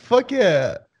waters? Fuck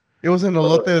yeah. It was an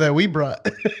elote that we brought.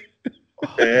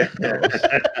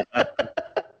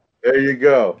 There you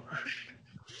go.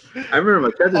 I remember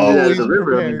my cousin did that in the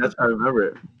river. I mean, that's how I remember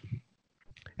it.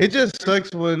 It just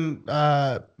sucks when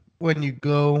you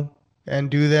go and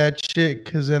do that shit,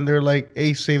 because then they're like,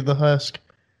 hey, save the husk.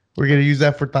 We're going to use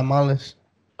that for tamales.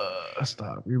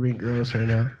 Stop. You're being gross right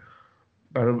now.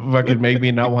 Don't fucking make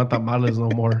me not want tamales no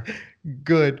more.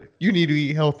 Good. You need to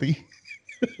eat healthy.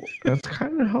 That's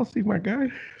kind of healthy, my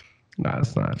guy. No,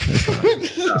 it's not.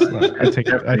 It's not. I take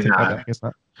that back. It's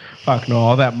not. Fuck no.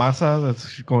 All that masa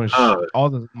that's going, all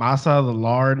the masa, the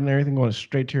lard, and everything going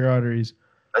straight to your arteries.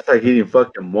 That's like eating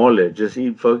fucking mole. Just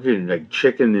eat fucking like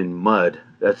chicken in mud.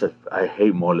 I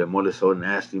hate mole. Mole is so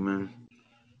nasty, man.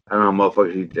 I don't know how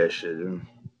motherfuckers eat that shit, dude.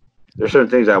 There's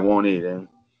certain things I won't eat, man.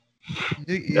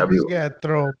 You just gotta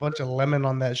throw a bunch of lemon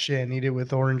on that shit and eat it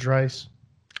with orange rice.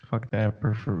 Fuck that. I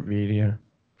prefer birria.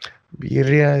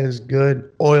 Birria is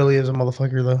good. Oily as a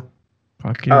motherfucker, though.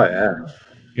 Fuck yeah. Oh, yeah.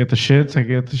 Get the shits. I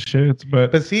get the shits.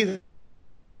 But see,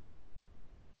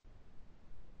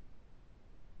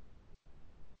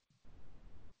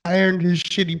 ironed his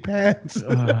shitty pants.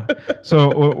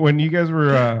 So when you guys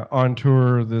were on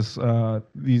tour the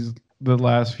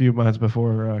last few months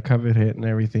before COVID hit and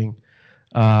everything,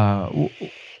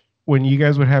 when you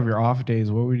guys would have your off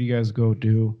days, what would you guys go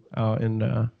do out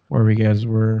in where you guys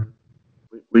were?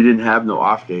 We didn't have no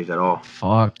off days at all.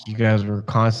 Fuck, you guys were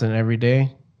constant every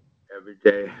day?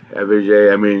 every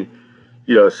day. I mean,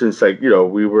 since like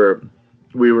we were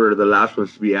the last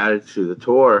ones to be added to the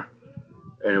tour,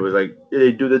 and it was like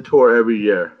they do the tour every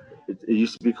year. It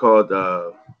used to be called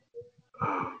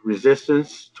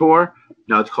Resistance Tour.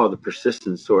 Now it's called the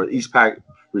Persistence Tour, East Pack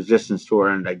Resistance Tour.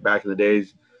 And like back in the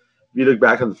days, if you look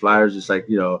back on the flyers, it's like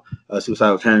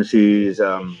suicidal tendencies,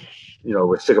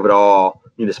 we're sick of it all,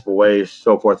 municipal waste,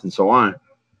 so forth and so on.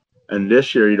 And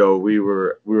this year, we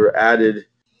were added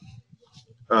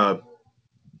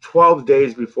 12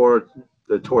 days before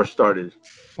the tour started.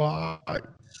 Fuck.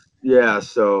 Yeah,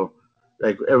 so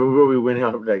like everywhere we went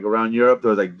out, like around Europe, there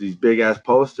was like these big ass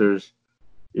posters,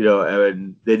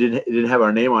 and they didn't have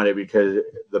our name on it because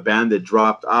the band that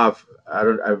dropped off,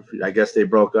 I guess they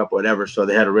broke up or whatever, so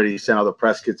they had already sent all the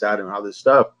press kits out and all this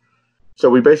stuff. So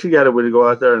we basically had to go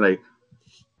out there and like,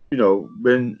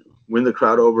 win the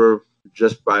crowd over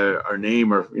just by our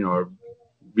name or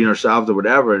being ourselves or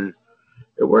whatever, and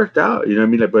it worked out. You know what I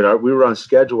mean? Like, but we were on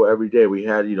schedule every day. We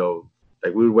had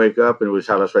like we would wake up and it would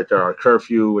tell us right there our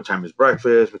curfew, what time is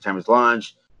breakfast, what time is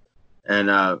lunch, and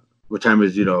what time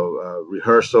is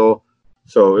rehearsal.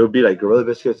 So it would be like Gorilla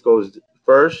Biscuits goes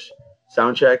first,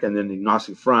 sound check, and then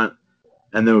Agnostic Front,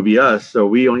 and then it would be us. So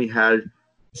we only had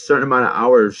a certain amount of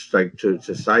hours like to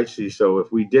sightsee. So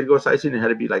if we did go sightseeing, it had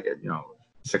to be like at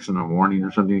 6 in the morning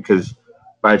or something, because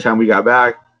by the time we got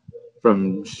back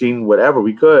from seeing whatever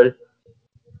we could,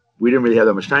 we didn't really have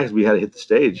that much time because we had to hit the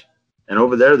stage. And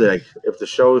over there, they're like, if the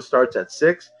show starts at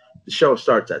 6, the show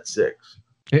starts at 6.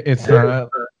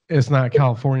 It's not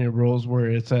California rules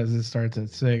where it says it starts at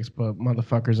 6, but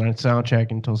motherfuckers aren't sound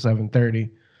checking until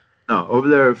 7:30. No, over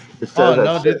there it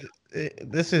says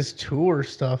this is tour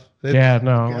stuff. Damn.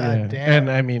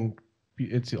 And I mean,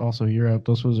 it's also Europe.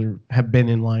 Those have been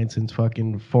in line since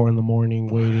fucking 4 in the morning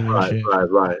waiting and shit.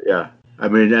 Right. Yeah. I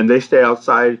mean, and they stay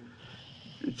outside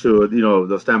to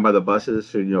they'll stand by the buses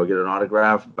to get an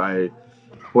autograph by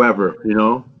whoever.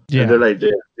 Yeah. And they're like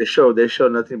they show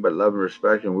nothing but love and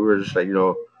respect, and we were just like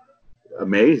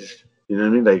amazed. You know what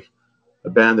I mean? Like a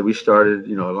band that we started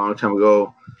a long time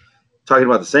ago, talking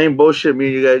about the same bullshit me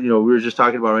and you guys we were just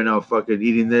talking about right now, fucking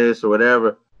eating this or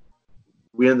whatever.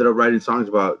 We ended up writing songs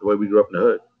about the way we grew up in the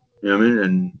hood. You know what I mean?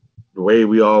 And the way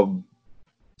we all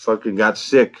fucking got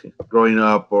sick growing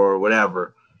up or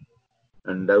whatever.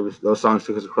 And those songs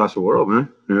took us across the world, man.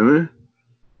 You know what I mean?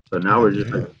 So now we're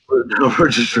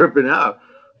just tripping out.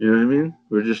 You know what I mean?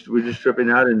 We're just tripping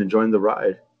out and enjoying the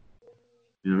ride.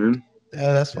 You know what I mean?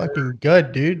 Yeah, that's fucking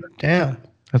good, dude. Damn.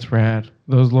 That's rad.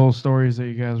 Those little stories that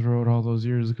you guys wrote all those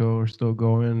years ago are still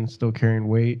going and still carrying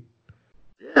weight.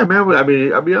 Yeah, man. I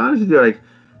mean, I'll be honest with you. Like,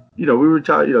 we were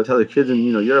tell the kids in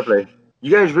Europe, like,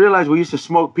 you guys realize we used to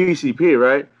smoke PCP,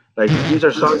 right? Like, these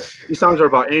songs are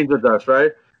about angel dust,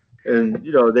 right? And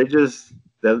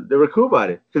they were cool about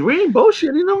it because we ain't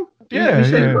bullshitting them.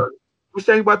 We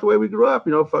sang about the way we grew up.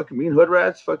 Fucking me and hood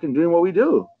rats, fucking doing what we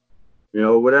do.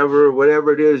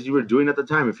 Whatever it is you were doing at the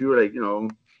time. If you were like,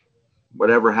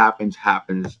 whatever happens.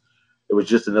 It was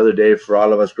just another day for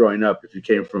all of us growing up. If you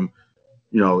came from,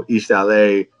 East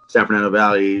LA, San Fernando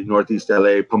Valley, Northeast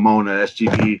LA, Pomona,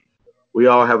 SGB, we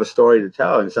all have a story to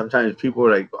tell. And sometimes people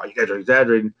are like, "Oh, you guys are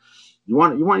exaggerating. You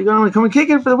gonna come and kick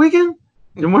it for the weekend?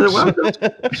 You're more than welcome."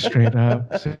 Straight up.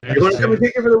 You want to come and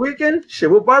kick it for the weekend? Shit,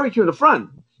 we'll barbecue in the front.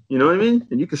 You know what I mean?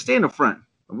 And you can stay in the front.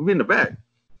 We'll be in the back.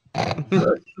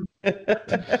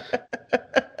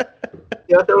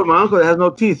 Yeah, out there with my uncle that has no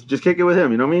teeth. Just kick it with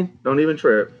him. You know what I mean? Don't even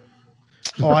trip.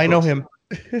 Oh, I know him.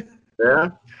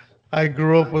 Yeah? I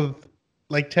grew up with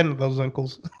like 10 of those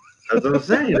uncles. That's what I'm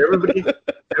saying. Everybody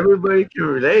can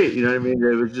relate. You know what I mean?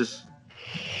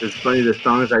 It's funny that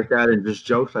songs like that and just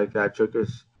jokes like that took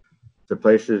us to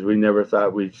places we never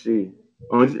thought we'd see.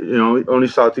 Only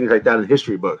saw things like that in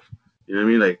history books. You know what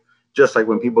I mean? Like, just like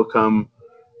when people come,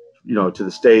 to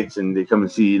the States and they come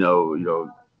and see,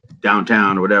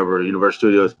 downtown or whatever, Universal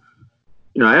Studios.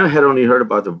 I had only heard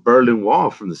about the Berlin Wall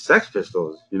from the Sex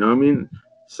Pistols. You know what I mean?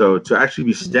 So to actually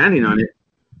be standing on it,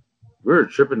 we were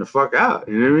tripping the fuck out.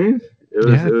 You know what I mean? It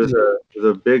was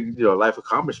a big, life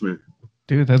accomplishment.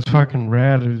 Dude, that's fucking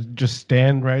rad. Just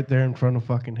stand right there in front of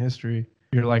fucking history.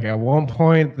 You're like, at one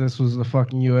point, this was the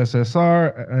fucking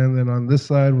USSR, and then on this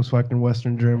side was fucking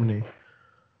Western Germany.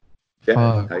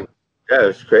 Yeah,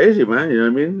 it's crazy, man. You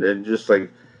know what I mean? And just like,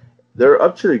 they're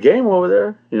up to the game over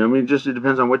there. You know what I mean? Just it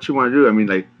depends on what you want to do. I mean,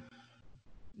 like,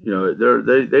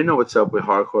 they know what's up with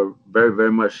hardcore, very,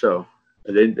 very much so.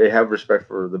 And they have respect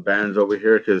for the bands over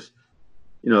here because,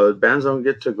 the bands don't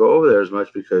get to go over there as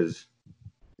much because,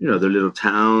 they're little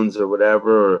towns or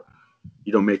whatever, or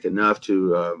you don't make enough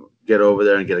to get over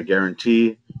there and get a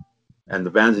guarantee. And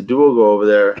the bands that do go over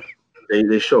there,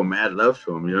 they show mad love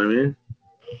to him. You know what I mean?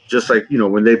 Just like, you know,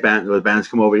 when the bands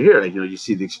come over here, like, you know, you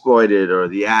see the Exploited or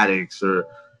the Addicts or,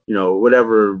 you know,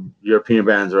 whatever European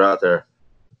bands are out there.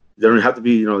 They don't have to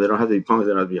be, you know, they don't have to be punk,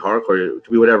 they don't have to be hardcore, it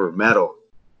could be whatever, metal.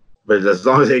 But as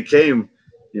long as they came,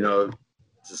 you know,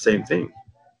 it's the same thing.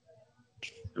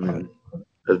 I mean,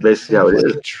 that's basically how it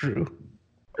is. True.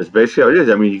 That's basically how it is.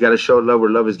 I mean, you got to show love where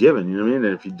love is given. You know what I mean?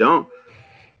 And if you don't,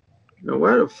 you know,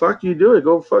 why the fuck you do it?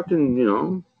 Go fucking, you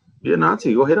know, be a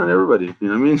Nazi. Go hit on everybody. You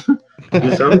know what I mean?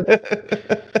 Do something.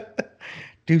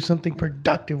 Do something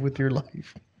productive with your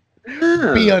life.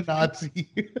 Yeah. Be a Nazi.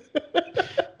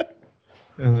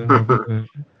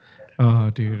 Oh,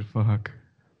 dude, fuck.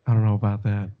 I don't know about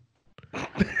that.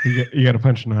 You got to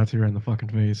punch a Nazi right in the fucking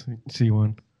face. See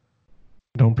one.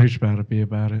 Don't preach about it. Be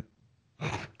about it.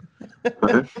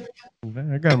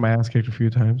 I got my ass kicked a few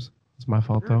times. It's my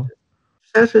fault though.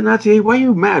 I said, Nazi, why are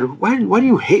you mad? Why do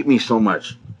you hate me so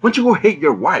much? Why don't you go hate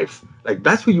your wife? Like,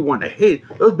 that's what you want to hate.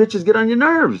 Those bitches get on your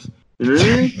nerves. You know what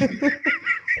I mean?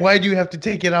 Why do you have to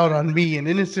take it out on me, an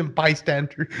innocent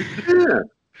bystander? Yeah.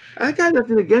 I got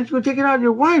nothing against you. Go take it out on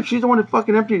your wife. She's the one that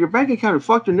fucking emptied your bank account and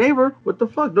fucked your neighbor. What the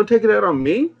fuck? Don't take it out on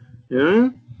me. You know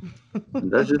what I mean?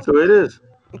 That's just the way it is.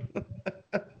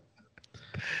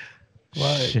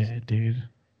 Shit, dude.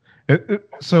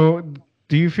 So,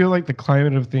 do you feel like the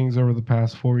climate of things over the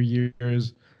past 4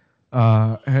 years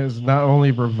has not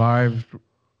only revived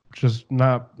just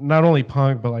not only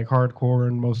punk but like hardcore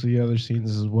and most of the other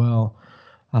scenes as well?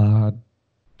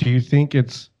 Do you think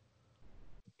it's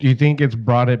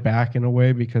brought it back in a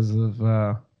way because of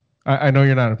I know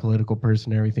you're not a political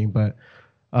person or everything, but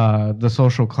the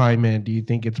social climate, do you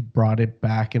think it's brought it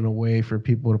back in a way for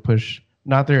people to push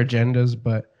not their agendas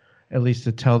but at least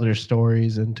to tell their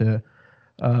stories and to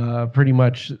pretty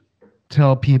much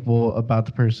tell people about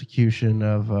the persecution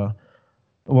of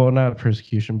well, not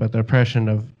persecution, but the oppression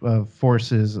of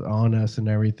forces on us and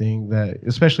everything, that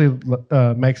especially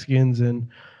Mexicans and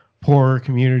poorer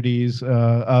communities,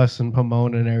 us and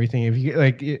Pomona and everything. If you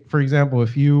like, for example,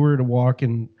 if you were to walk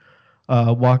on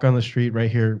the street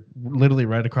right here, literally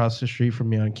right across the street from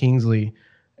me on Kingsley,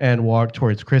 and walk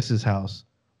towards Chris's house,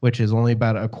 which is only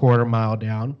about a quarter mile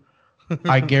down,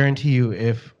 I guarantee you,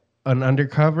 if an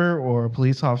undercover or a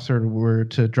police officer were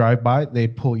to drive by,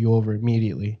 they'd pull you over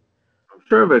immediately.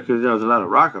 Sure, because you know, there's a lot of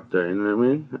rock up there. You know what I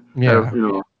mean? Yeah. You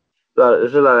know,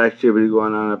 there's a lot of activity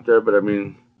going on up there. But I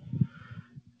mean,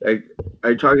 like,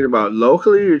 are you talking about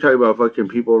locally, or are you talking about fucking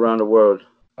people around the world?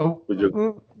 Oh,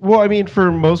 well, I mean, for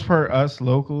most part, us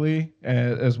locally,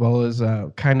 as well as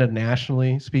kind of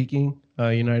nationally speaking,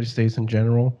 United States in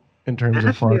general, in terms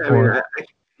of hardcore.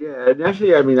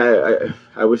 Nationally, I mean,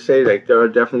 I would say like there are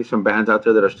definitely some bands out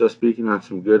there that are still speaking on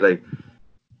some good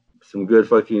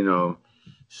fucking, you know,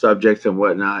 subjects and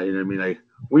whatnot. You know what I mean? Like,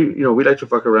 we like to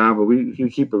fuck around, but we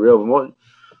keep it real. But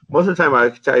most of the time, I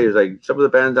can tell you is like some of the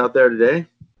bands out there today,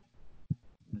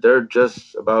 they're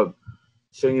just about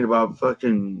singing about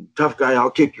fucking tough guy,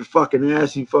 I'll kick your fucking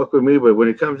ass, you fuck with me. But when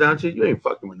it comes down to it, you ain't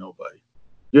fucking with nobody.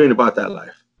 You ain't about that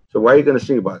life. So why are you gonna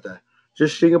sing about that?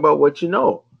 Just sing about what you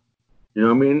know. You know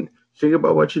what I mean? Sing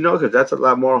about what you know, because that's a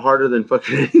lot more harder than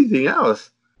fucking anything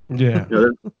else. Yeah. You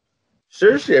know,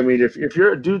 seriously, I mean, if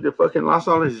you're a dude that fucking lost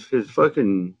all his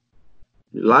fucking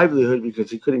livelihood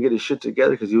because he couldn't get his shit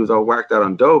together because he was all whacked out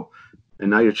on dope, and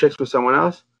now your chick's with someone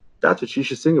else, that's what you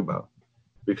should sing about,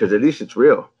 because at least it's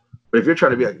real. But if you're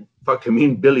trying to be a fucking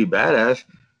mean Billy badass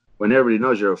when everybody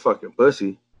knows you're a fucking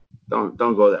pussy, don't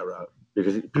go that route,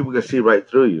 because people can see right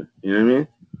through you. You know what I mean?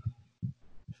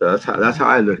 So that's how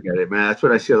I look at it, man. That's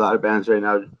what I see a lot of bands right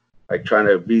now, like trying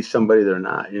to be somebody they're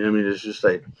not. You know what I mean? It's just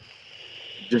like,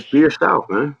 just be yourself,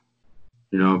 man.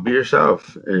 You know, be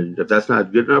yourself. And if that's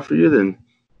not good enough for you, then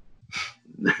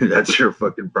that's your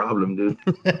fucking problem, dude.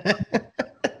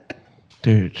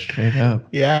 Dude, straight up.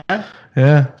 Yeah.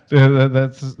 Yeah.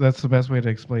 That's the best way to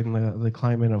explain the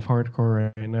climate of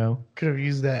hardcore right now. Could have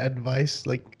used that advice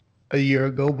like a year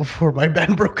ago before my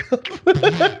band broke up.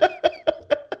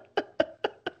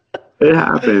 It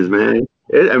happens, man.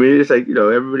 I mean, it's like, you know,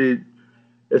 everybody,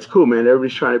 it's cool, man.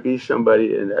 Everybody's trying to be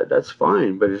somebody, and that's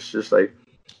fine. But it's just like,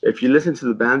 if you listen to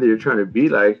the band that you're trying to be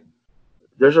like,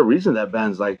 there's a reason that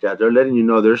band's like that. They're letting you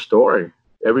know their story.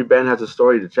 Every band has a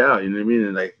story to tell, you know what I mean?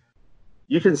 And like,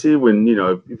 you can see when, you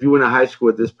know, if you went to high school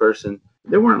with this person,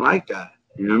 they weren't like that,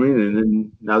 you know what I mean? And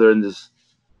then now they're in this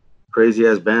crazy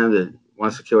ass band that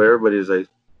wants to kill everybody. It's like,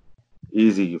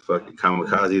 easy, you fucking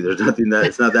kamikaze. There's nothing that,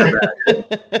 it's not that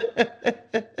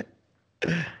bad.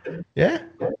 Yeah.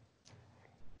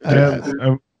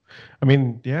 I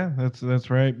mean, yeah, that's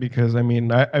right. Because I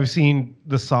mean, I've seen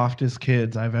the softest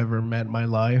kids I've ever met in my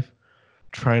life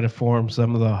try to form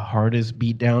some of the hardest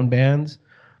beat down bands,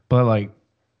 but like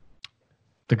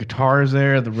the guitar is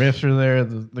there, the riffs are there,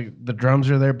 the drums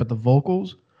are there, but the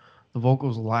vocals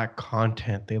lack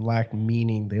content, they lack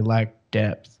meaning, they lack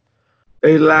depth.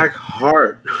 They lack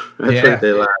heart. That's what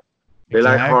they lack. They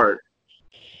lack heart.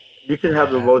 You can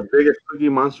have the most biggest Cookie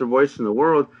Monster voice in the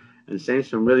world and saying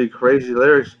some really crazy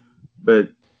lyrics, but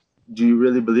do you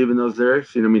really believe in those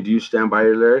lyrics? You know what I mean? Do you stand by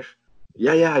your lyrics?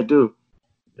 Yeah, I do.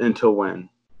 Until when?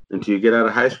 Until you get out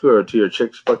of high school, or until your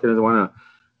chicks fucking doesn't want to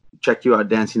check you out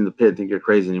dancing in the pit and think you're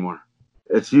crazy anymore.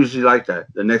 It's usually like that.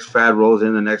 The next fad rolls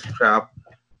in, the next trap.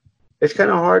 It's kind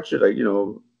of hard to, like, you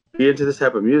know, be into this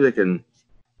type of music and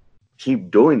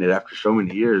keep doing it after so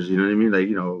many years. You know what I mean? Like,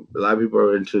 you know, a lot of people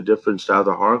are into different styles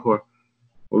of hardcore.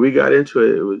 When we got into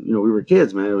it, it was, you know, we were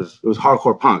kids, man. It was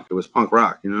hardcore punk. It was punk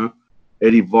rock, you know?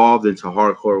 It evolved into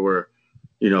hardcore where,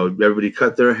 you know, everybody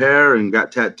cut their hair and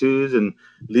got tattoos and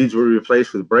leads were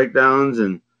replaced with breakdowns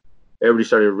and everybody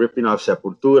started ripping off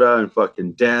Sepultura and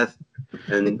fucking Death.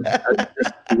 And that's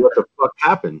what the fuck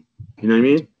happened. You know what I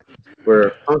mean?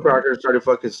 Where punk rockers started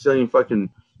fucking stealing fucking,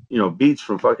 you know, beats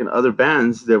from fucking other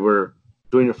bands that were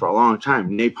doing it for a long time.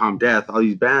 Napalm Death, all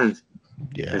these bands.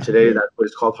 Yeah. And today that's what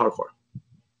it's called, hardcore.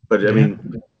 But I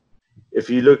mean, if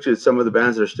you looked at some of the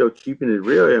bands that are still keeping it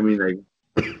real, I mean, like,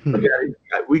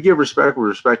 we give respect where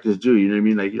respect is due. You know what I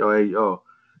mean? Like, you know, hey,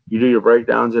 you do your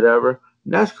breakdowns, whatever.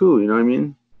 That's cool. You know what I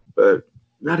mean? But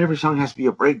not every song has to be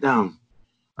a breakdown.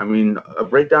 I mean, a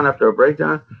breakdown after a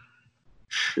breakdown,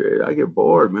 shit, I get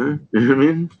bored, man. You know what I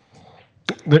mean?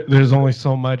 There's only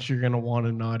so much you're going to want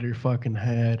to nod your fucking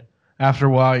head. After a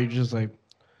while, you're just like,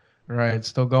 all right,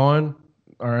 still going?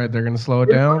 All right, they're going to slow it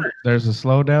down. There's a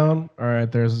slowdown. All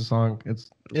right, there's a song.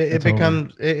 It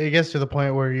gets to the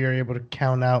point where you're able to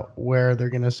count out where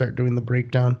they're going to start doing the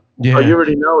breakdown. Yeah. Oh, you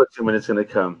already know when it's going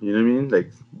to come. You know what I mean?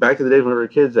 Like, back in the days when we were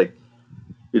kids, like,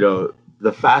 you know,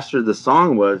 the faster the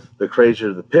song was, the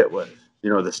crazier the pit was.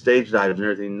 You know, the stage dives and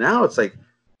everything. Now it's like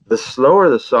the slower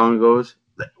the song goes,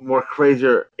 the more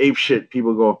crazier ape shit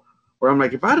people go. Where I'm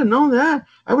like, if I'd have known that,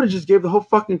 I would have just gave the whole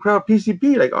fucking crowd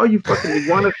PCP. Like, oh, you fucking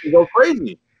want us to go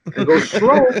crazy and go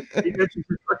slow, you guys can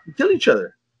fucking kill each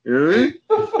other. You know what I mean?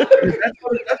 That's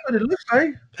what it looks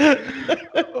like.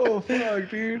 Oh, fuck,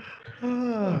 dude.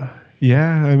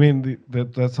 Yeah, I mean,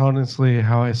 that's honestly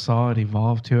how I saw it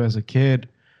evolve too as a kid.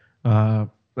 I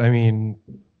mean,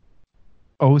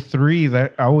 03,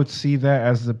 that I would see that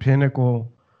as the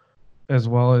pinnacle, as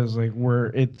well as like where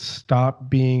it stopped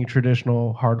being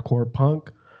traditional hardcore punk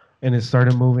and it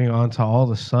started moving on to all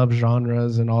the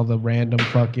subgenres and all the random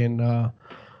fucking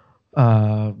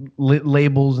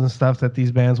labels and stuff that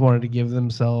these bands wanted to give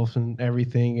themselves and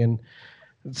everything. And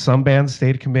some bands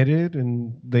stayed committed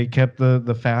and they kept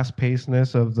the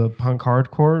fast-pacedness of the punk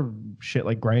hardcore shit,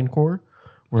 like grindcore,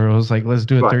 where it was like, let's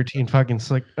do a 13 second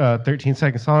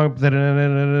song,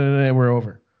 and we're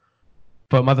over.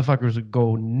 But motherfuckers would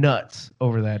go nuts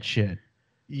over that shit.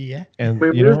 Yeah. And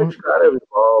music's gotta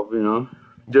evolve, you know.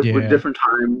 With different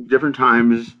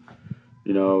times,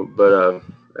 you know, but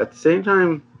at the same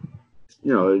time,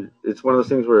 you know, it's one of those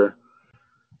things where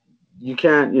you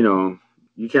can't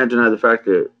deny the fact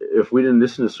that if we didn't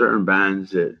listen to certain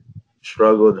bands that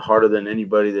struggled harder than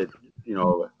anybody that, you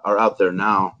know, are out there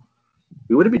now,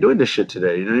 we wouldn't be doing this shit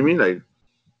today. You know what I mean? Like,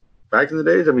 back in the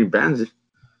days, I mean, bands,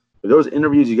 those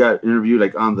interviews, you got interviewed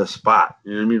like on the spot.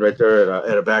 You know what I mean? Right there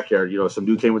at a backyard. You know, some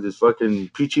dude came with his fucking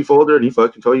peachy folder and he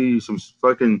fucking told you some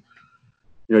fucking,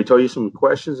 you know, he told you some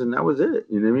questions and that was it.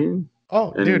 You know what I mean?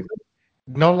 Oh, dude,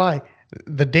 no lie.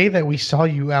 The day that we saw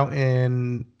you out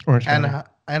in Anaheim.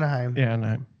 Yeah,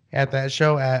 Anaheim. At that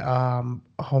show at,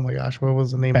 oh my gosh, what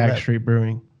was the name of that? Backstreet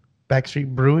Brewing.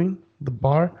 Backstreet Brewing, the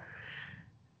bar.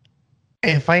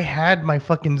 If I had my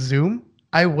fucking Zoom,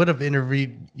 I would have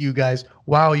interviewed you guys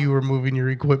while you were moving your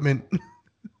equipment.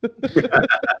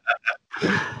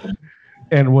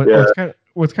 And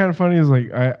what's kind of funny is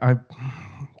like I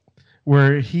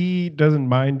where he doesn't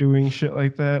mind doing shit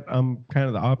like that, I'm kind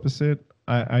of the opposite.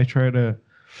 I try to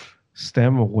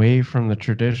stem away from the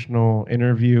traditional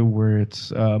interview where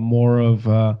it's more of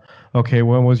okay,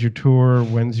 when was your tour?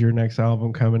 When's your next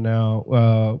album coming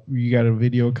out? You got a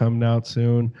video coming out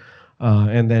soon.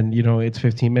 And then, you know, it's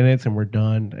 15 minutes and we're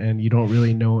done. And you don't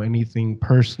really know anything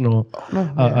personal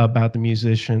about the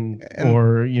musician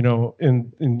or, you know,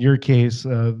 in your case,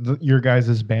 your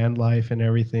guys' band life and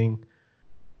everything.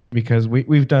 Because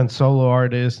we've done solo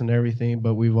artists and everything,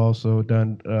 but we've also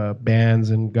done bands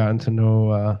and gotten to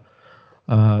know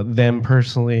them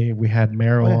personally. We had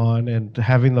Meryl on, and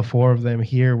having the four of them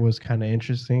here was kind of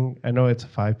interesting. I know it's a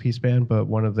 5-piece band, but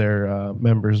one of their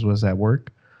members was at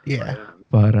work. Yeah.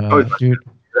 But dude,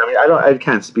 I mean, I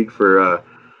can't speak for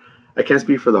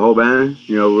the whole band.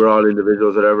 You know, we're all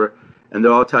individuals, whatever, and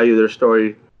they'll all tell you their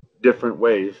story different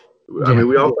ways. I mean,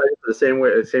 we all fight for the same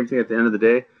way, the same thing at the end of the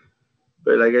day.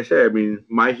 But like I said, I mean,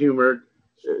 my humor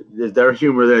is their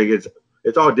humor.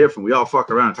 It's all different. We all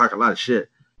fuck around and talk a lot of shit,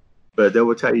 but they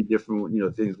will tell you different,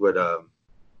 things with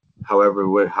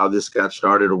how this got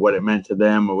started or what it meant to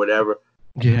them or whatever.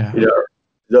 Yeah.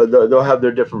 They'll have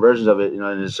their different versions of it,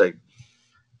 and it's like,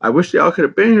 I wish they all could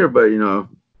have been here, but you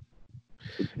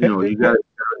got to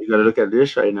look at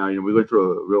this right now. We went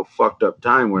through a real fucked up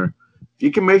time where if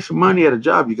you can make some money at a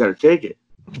job, you got to take it.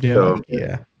 Yeah. So,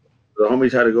 the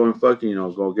homies had to go and fucking,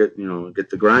 go get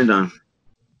the grind on.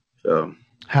 So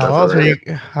how else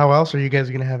are you guys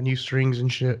gonna have new strings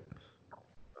and shit?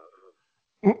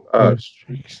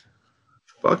 Strings.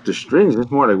 Fuck the strings. It's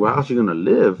more like, well, how's you gonna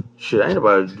live? Shit, I ain't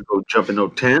about to go jump in no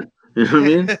tent. You know what I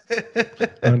mean?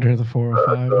 Under the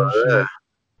 405 and shit. Yeah.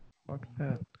 Fuck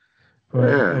that.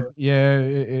 But,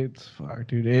 it's fuck,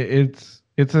 dude. It's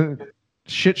a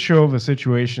shit show of a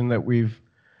situation that we've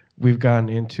gotten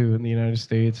into in the United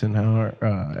States and how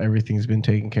everything's been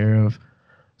taken care of.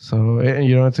 So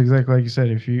it's exactly like you said.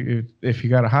 If you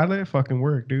got to highlight, fucking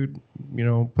work, dude.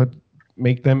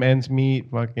 Make them ends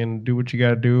meet. Fucking do what you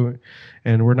gotta do,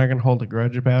 and we're not gonna hold a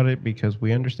grudge about it because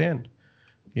we understand.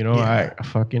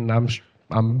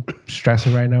 I'm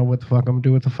stressing right now what the fuck I'm gonna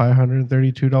do with the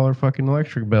 $532 fucking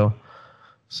electric bill.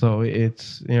 So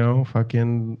it's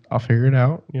fucking I'll figure it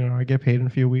out. I get paid in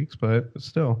a few weeks, but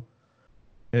still,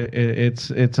 it's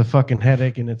a fucking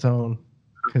headache in its own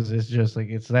because it's just like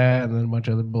it's that and then a bunch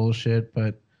of other bullshit.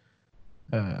 But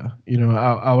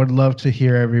I would love to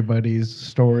hear everybody's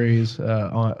stories.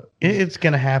 It's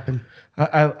gonna happen.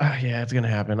 Yeah, it's gonna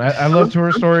happen. I love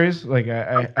tour stories. Like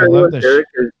I love this.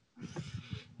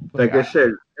 Like I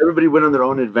said, everybody went on their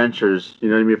own adventures. You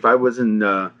know what I mean? If I wasn't,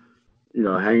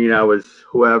 hanging out with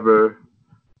whoever,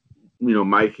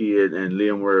 Mikey and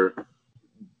Liam were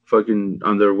fucking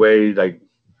on their way, like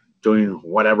doing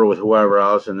whatever with whoever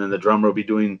else, and then the drummer would be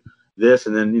doing this,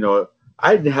 and then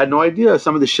I had no idea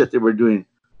some of the shit they were doing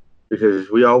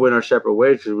because we all went our separate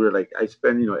ways. Because we were like, I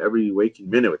spend every waking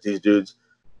minute with these dudes,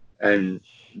 and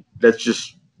let's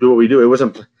just do what we do. It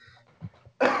wasn't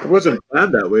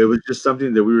planned that way. It was just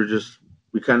something that we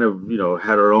kind of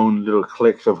had our own little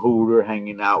cliques of who we were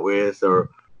hanging out with or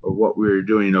what we were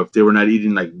doing. If they were not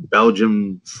eating like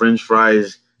Belgian French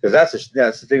fries, because that's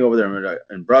the thing over there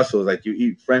in Brussels. Like you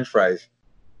eat French fries.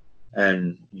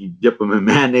 And you dip them in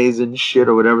mayonnaise and shit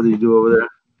or whatever they do over there.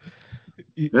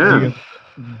 Yeah.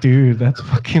 Dude, that's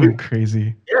fucking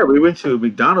crazy. Yeah, we went to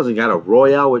McDonald's and got a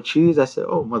Royale with cheese. I said,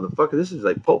 oh, motherfucker, this is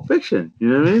like Pulp Fiction. You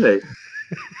know what I mean? Like,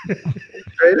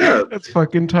 straight up. That's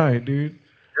fucking tight, dude.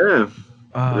 Yeah.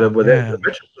 With that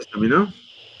metric system,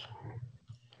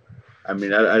 I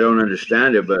mean, I don't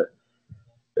understand it, but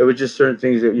it was just certain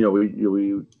things that,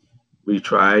 we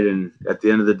tried. And at the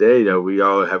end of the day, we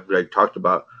all have like talked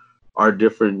about our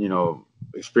different,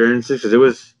 experiences,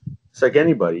 because it's like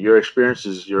anybody. Your experience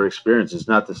is your experience. It's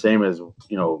not the same as,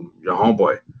 your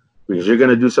homeboy, because you're going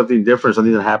to do something different,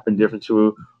 something that happened different to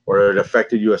you, or it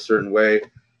affected you a certain way.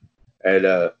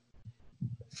 And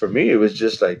for me, it was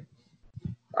just like,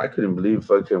 I couldn't believe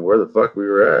fucking where the fuck we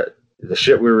were at, the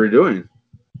shit we were doing.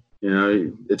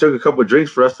 It took a couple of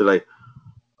drinks for us to like,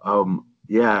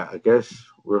 yeah, I guess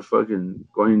we're fucking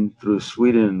going through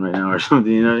Sweden right now or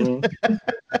something, you know what I mean?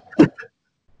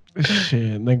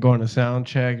 Shit, and then going to sound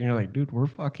check, and you're like, dude, we're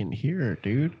fucking here,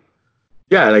 dude.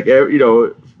 Yeah, like,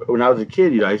 when I was a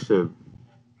kid, I used to,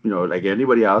 like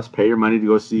anybody else, pay your money to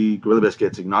go see Gorilla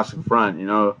Biscuits, Agnostic Front, and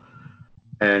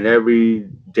every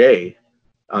day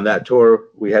on that tour,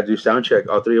 we had to do sound check,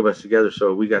 all three of us together,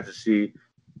 so we got to see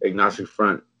Agnostic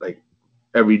Front, like,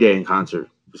 every day in concert,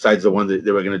 besides the one that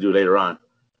they were going to do later on.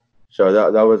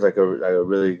 So that was like a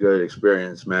really good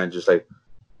experience, man. Just like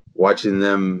watching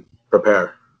them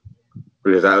prepare,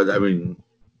 because I mean,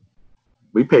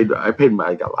 I paid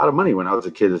like a lot of money when I was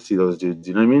a kid to see those dudes.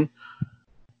 You know what I mean?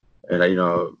 And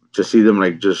to see them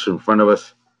like just in front of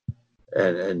us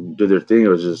and do their thing, it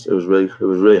was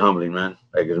really humbling, man.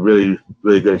 Like it's a really,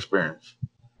 really good experience.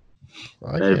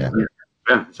 Yeah,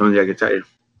 it's something I can tell you.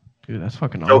 Dude, that's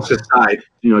fucking jokes awesome. Aside,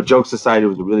 jokes aside, it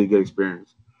was a really good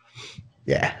experience.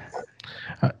 Yeah.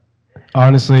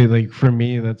 Honestly, like for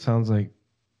me, that sounds like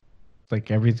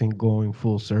everything going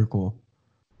full circle.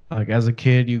 Like as a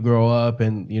kid, you grow up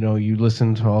and you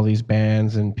listen to all these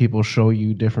bands and people show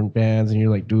you different bands and you're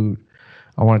like, dude,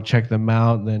 I want to check them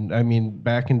out. And then I mean,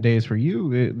 back in days for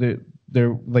you,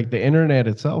 they're like the internet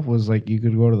itself was like you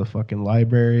could go to the fucking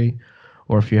library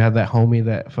or if you had that homie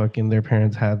that fucking their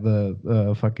parents had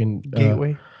the fucking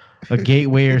Gateway. A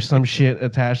gateway or some shit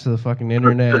attached to the fucking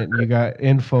internet, and you got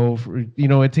info for,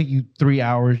 it take you 3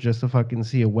 hours just to fucking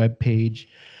see a web page.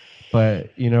 But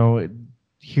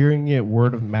hearing it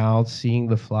word of mouth, seeing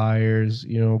the flyers,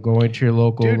 going to your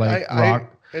local Dude, rock.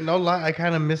 No lie, I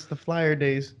kind of miss the flyer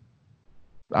days.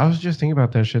 I was just thinking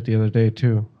about that shit the other day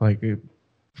too. Like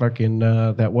fucking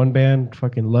that one band,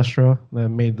 fucking Lustra, that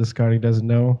made the Scotty Doesn't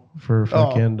Know for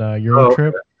fucking Euro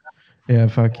Trip. Yeah,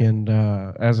 fucking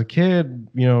as a kid,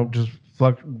 just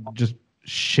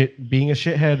shit, being a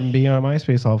shithead and being on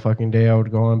MySpace all fucking day. I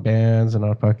would go on bands and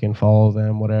I'd fucking follow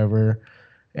them, whatever.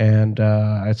 And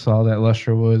I saw that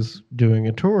Lustra was doing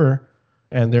a tour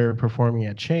and they're performing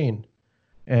at Chain.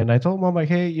 And I told them, I'm like,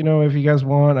 hey, if you guys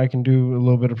want, I can do a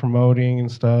little bit of promoting and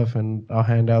stuff, and I'll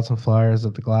hand out some flyers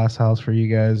at the Glass House for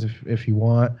you guys if you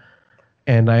want.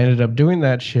 And I ended up doing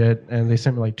that shit, and they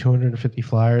sent me like 250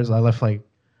 flyers. I left like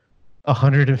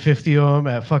 150 of them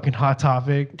at fucking Hot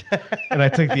Topic, and I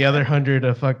took the other 100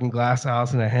 to fucking Glass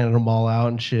House, and I handed them all out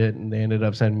and shit, and they ended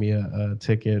up sending me a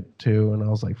ticket too, and I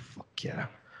was like, fuck yeah.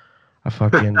 I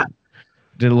fucking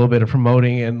did a little bit of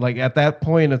promoting, and like at that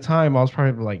point in time, I was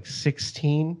probably like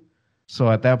 16. So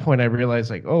at that point, I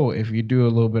realized like, oh, if you do a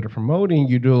little bit of promoting,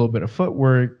 you do a little bit of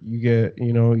footwork, you get,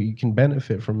 you can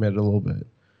benefit from it a little bit.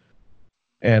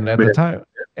 And at the time,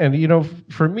 and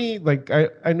for me, like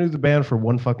I knew the band for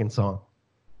one fucking song,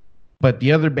 but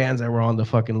the other bands that were on the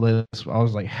fucking list, I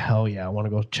was like, hell yeah, I want to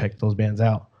go check those bands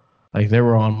out. Like they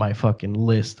were on my fucking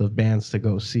list of bands to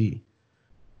go see.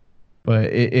 But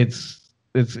it's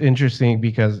interesting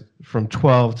because from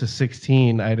 12 to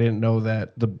 16, I didn't know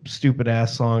that the stupid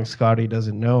ass song Scotty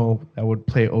Doesn't Know that would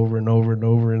play over and over and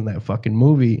over in that fucking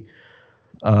movie.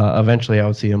 Eventually, I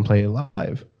would see him play it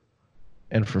live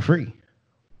and for free.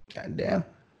 God damn.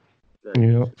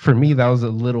 For me, that was a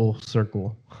little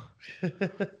circle. I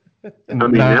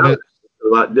mean, now it's a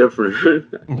lot different.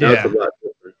 Now it's a lot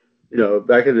different.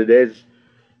 Back in the days,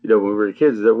 when we were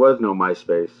kids, there was no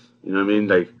MySpace. You know what I mean?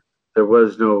 Like, there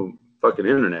was no fucking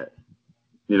internet.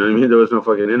 You know what I mean? There was no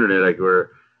fucking internet. Like,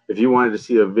 where if you wanted to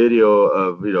see a video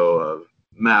of, of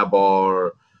Madball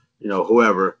or,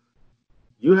 whoever,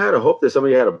 you had to hope that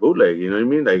somebody had a bootleg. You know what I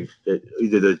mean? Like,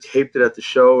 either they taped it at the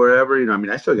show or whatever.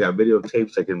 I still got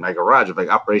videotapes like in my garage of like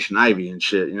Operation Ivy and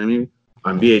shit. You know what I mean?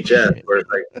 On VHS, where it's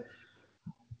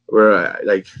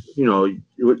like,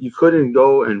 you couldn't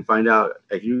go and find out.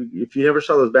 Like, if you never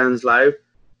saw those bands live,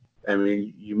 I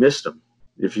mean, you missed them.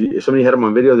 If somebody had them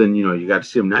on video, then you got to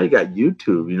see them. Now you got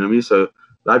YouTube. You know what I mean? So a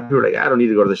lot of people are like, I don't need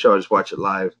to go to the show. I just watch it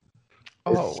live.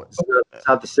 It's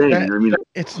not the same. You know what I mean? Like,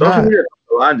 it's not.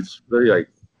 It's really like,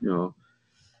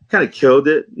 kind of killed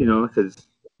it. Because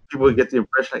people would get the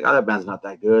impression like, oh, that band's not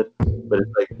that good. But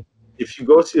it's like, if you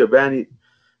go see a band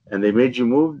and they made you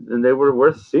move, then they were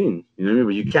worth seeing. You know what I mean?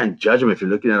 But you can't judge them if you're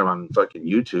looking at them on fucking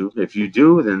YouTube. If you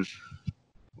do, then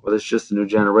well, it's just a new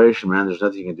generation, man. There's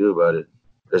nothing you can do about it.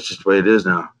 That's just the way it is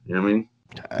now. You know what I mean?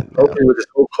 Hopefully with this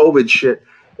whole COVID shit,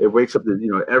 it wakes up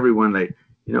everyone like,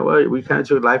 you know what? We kind of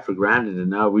took life for granted, and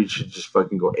now we should just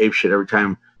fucking go ape shit every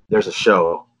time there's a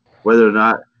show. Whether or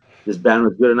not this band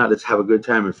was good or not, let's have a good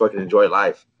time and fucking enjoy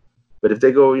life. But if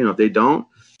they go, if they don't,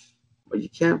 well, you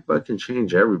can't fucking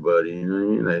change everybody. You know what I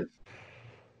mean? Like,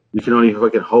 you can only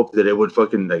fucking hope that it would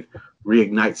fucking like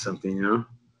reignite something.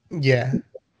 Yeah.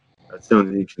 That's the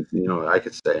only thing I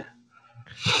could say.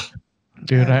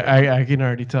 Dude, I can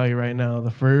already tell you right now, the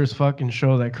first fucking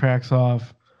show that cracks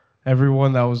off,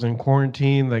 everyone that was in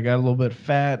quarantine, they got a little bit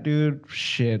fat, dude.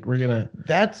 Shit,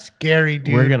 That's scary,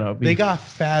 dude. We're gonna be they got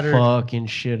fatter. Fucking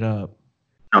shit up.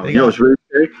 It's really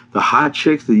scary. The hot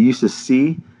chicks that you used to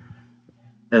see,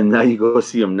 and now you go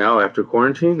see them now after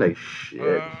quarantine, like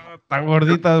shit. Tan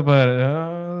gorditas,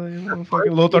 but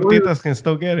fucking little tortitas can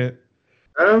still get it.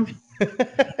 Thank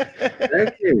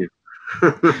you.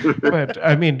 But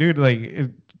I mean, dude, like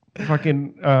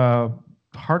fucking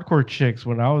hardcore chicks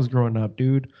when I was growing up,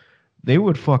 dude, they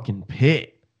would fucking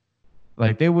pit.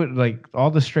 Like they would, like all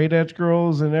the straight edge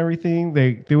girls and everything,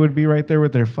 they would be right there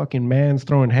with their fucking mans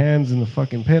throwing hands in the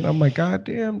fucking pit. I'm like, God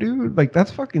damn, dude, like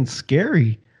that's fucking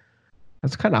scary.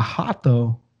 That's kind of hot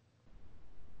though.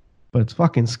 But it's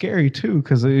fucking scary too,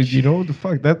 because the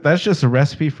fuck, that's just a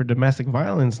recipe for domestic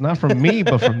violence, not from me,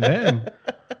 but from them.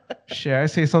 Shit, I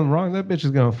say something wrong, that bitch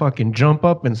is gonna fucking jump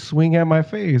up and swing at my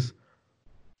face.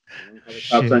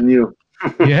 Cops on you.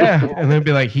 Yeah, and then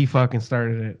be like, he fucking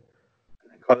started it.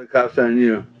 Call the cops on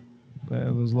you.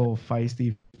 Those little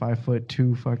feisty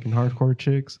 5'2" fucking hardcore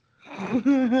chicks.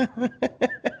 I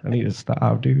need to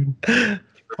stop, dude.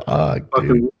 Fuck,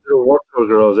 fucking little Warped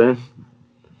girls, eh?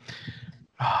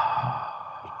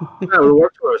 Yeah, the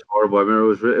Warped Tour was horrible. I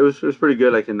remember it was pretty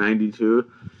good. Like in '92.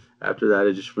 After that,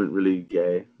 it just went really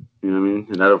gay. You know what I mean?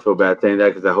 And I don't feel bad saying that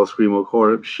because that whole screamo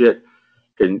core shit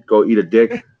can go eat a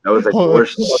dick. That was like the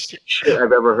worst shit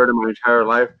I've ever heard in my entire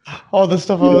life. All the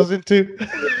stuff I was into.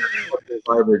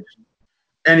 Garbage.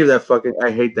 Any of that fucking, I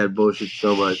hate that bullshit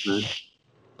so much, man.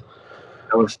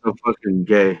 That was so fucking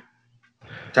gay.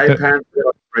 Tight pants,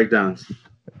 breakdowns,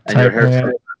 and your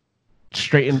hair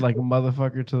straightened like a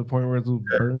motherfucker to the point where it was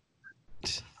burnt.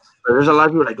 There's a lot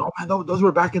of people like, oh man, those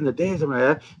were back in the days. I'm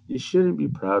like, you shouldn't be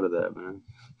proud of that, man.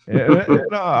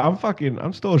 No,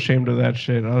 I'm still ashamed of that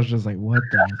shit. I was just like, what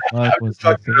the fuck was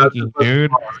I thinking,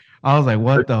 dude? I was like,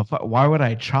 what the fuck? Why would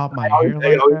I chop my hair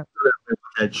like that?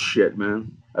 That shit,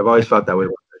 man. I've always felt that way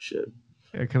about that shit.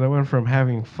 Yeah, because I went from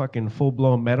having fucking full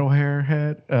blown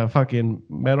fucking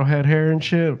metalhead hair and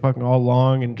shit, fucking all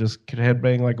long and just could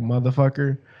headbang like a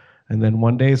motherfucker. And then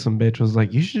one day some bitch was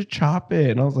like, you should chop it.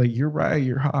 And I was like, you're right,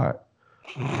 you're hot.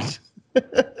 That's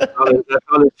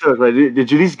all it took, right? Did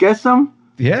you at least get some?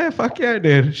 Yeah, fuck yeah, I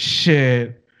did.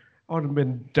 Shit. I would have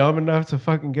been dumb enough to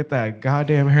fucking get that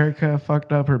goddamn haircut,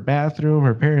 fucked up her bathroom,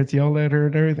 her parents yelled at her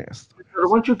and everything.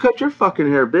 Why don't you cut your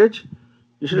fucking hair, bitch?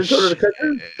 You should have told her to cut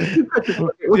her.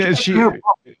 You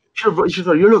should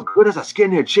tell her, you look good as a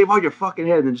skinhead. Shave all your fucking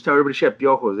head and then just tell everybody she had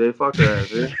piojos. They fuck her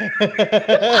ass,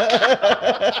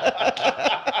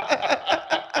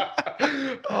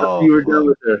 Oh, you were done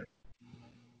with her.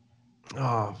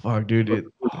 Oh fuck, dude!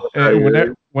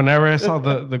 Whenever I saw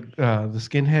the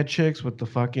skinhead chicks with the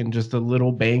fucking just the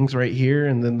little bangs right here,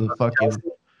 and then the fucking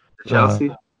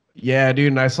Chelsea. Yeah, dude,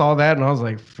 and I saw that, and I was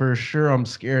like, for sure, I'm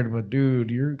scared, but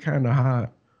dude, you're kind of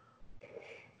hot.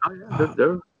 Oh, yeah,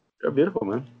 they're beautiful,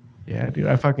 man. Yeah, dude,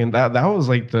 I fucking that was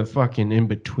like the fucking in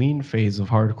between phase of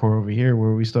hardcore over here,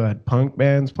 where we still had punk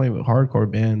bands playing with hardcore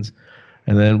bands.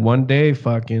 And then one day,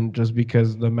 fucking, just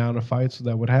because the amount of fights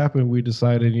that would happen, we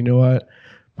decided, you know what?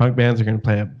 Punk bands are going to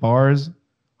play at bars.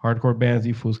 Hardcore bands,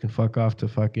 you fools can fuck off to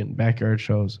fucking backyard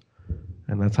shows.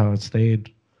 And that's how it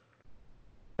stayed.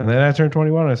 And then I turned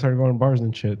 21, I started going to bars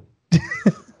and shit.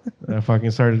 And I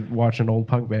fucking started watching old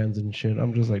punk bands and shit.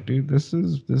 I'm just like, dude, this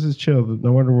is chill.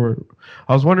 No wonder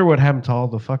I was wondering what happened to all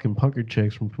the fucking punker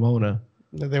chicks from Pomona.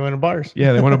 They went to bars.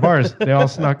 Yeah, they went to bars. They all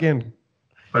snuck in.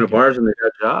 Went to bars and they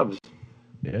got jobs.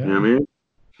 Yeah. You know what I mean?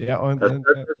 Yeah. That's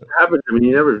what happens. I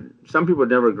mean, some people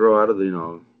never grow out of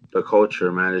the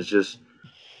culture, man. It's just,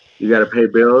 you got to pay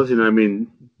bills. You know what I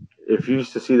mean? If you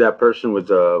used to see that person with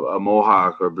a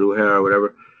mohawk or blue hair or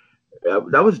whatever,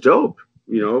 that was dope,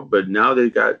 but now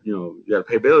they got, you got to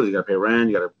pay bills, you got to pay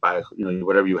rent, you got to buy,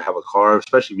 whatever, you have a car,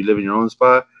 especially if you live in your own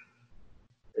spot.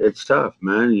 It's tough,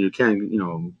 man. You can't,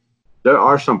 there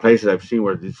are some places I've seen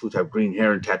where these fools have green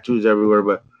hair and tattoos everywhere,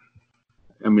 but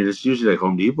I mean, it's usually like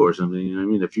Home Depot or something. You know what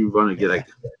I mean? If you want to get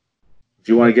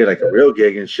like a real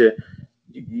gig and shit,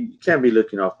 you can't be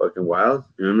looking all fucking wild.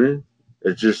 You know what I mean?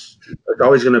 It's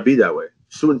always gonna be that way.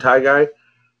 Suit and tie guy,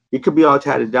 he could be all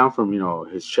tatted down from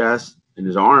his chest and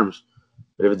his arms,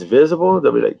 but if it's visible,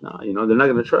 they'll be like, nah, they're not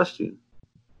gonna trust you.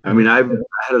 I mean, I had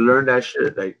to learn that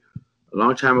shit like a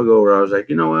long time ago, where I was like,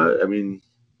 you know what? I mean,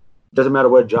 it doesn't matter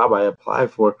what job I apply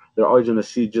for, they're always gonna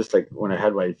see, just like when I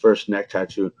had my first neck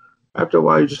tattoo. After a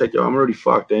while, you're just like, yo, I'm already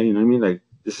fucked in. You know what I mean? Like,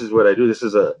 this is what I do. This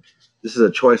is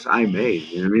a choice I made.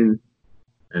 You know what I mean?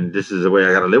 And this is the way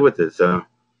I got to live with it. So,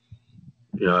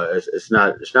 it's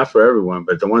not for everyone,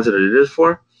 but the ones that it is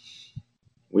for,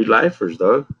 we lifers,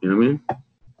 dog. You know what I mean?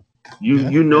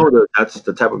 You know that's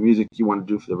the type of music you want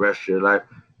to do for the rest of your life.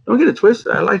 Don't get it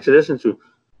twisted. I like to listen to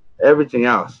everything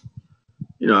else.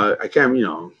 I can't,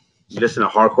 you listen to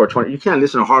hardcore 20. You can't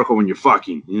listen to hardcore when you're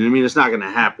fucking. You know what I mean? It's not gonna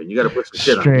happen. You got to put some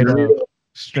shit Straight on. Up.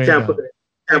 Straight you up.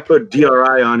 Can't put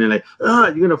DRI on and like,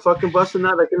 you're gonna fucking bust a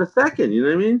nut like in a second. You know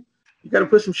what I mean? You got to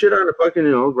put some shit on to fucking,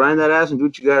 grind that ass and do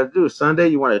what you got to do. Sunday,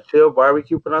 you want to chill,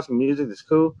 barbecue, put on some music that's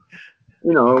cool.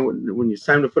 When it's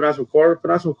time to put on some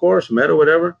chorus, some metal,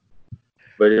 whatever.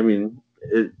 But I mean,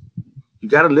 you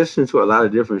got to listen to a lot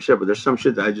of different shit. But there's some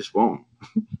shit that I just won't.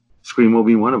 Screamo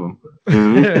being one of them.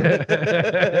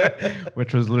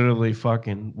 Which was literally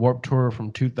fucking Warped Tour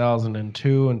from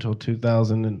 2002 until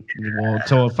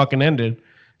until it fucking ended,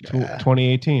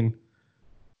 2018.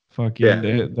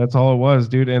 Fucking, that's all it was,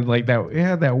 dude. And like that, it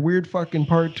had that weird fucking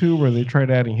part 2 where they tried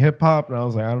adding hip hop, and I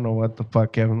was like, I don't know what the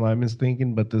fuck Kevin Lyman's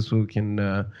thinking, but this one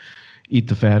can eat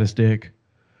the fattest dick.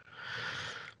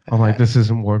 I'm like, this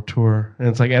isn't Warped Tour, and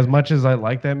it's like, as much as I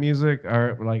like that music,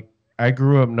 I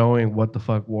grew up knowing what the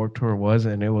fuck Warped Tour was,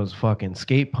 and it was fucking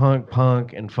skate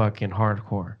punk, and fucking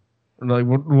hardcore. Like,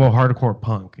 well, hardcore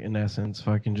punk in essence,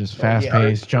 fucking just fast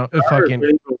paced,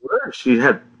 fucking. She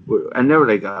had, I never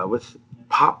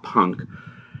pop punk.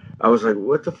 I was like,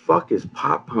 what the fuck is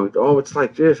pop punk? Oh, it's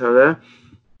like this or that.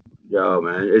 Yo,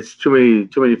 man, it's too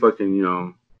many fucking, you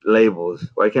know, labels.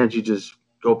 Why can't you just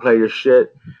go play your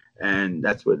shit? And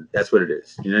that's what it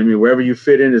is. You know what I mean? Wherever you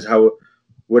fit in is how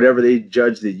whatever they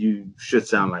judge that you should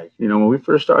sound like. You know, when we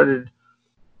first started,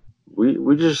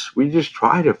 we just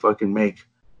try to fucking make,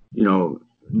 you know,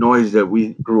 noise that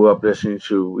we grew up listening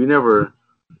to.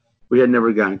 We had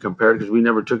never gotten compared because we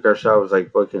never took ourselves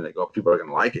like fucking like, oh, people are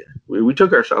gonna like it. We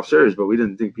took ourselves serious, but we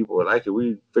didn't think people would like it.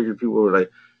 We figured people were like,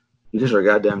 you just are a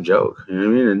goddamn joke. You know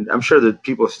what I mean? And I'm sure that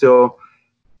people still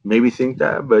maybe think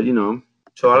that, but you know,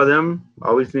 to all of them,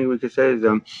 always thing we could say is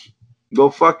go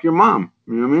fuck your mom.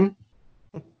 You know what I mean?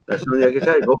 That's the only thing I can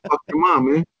say. Go fuck your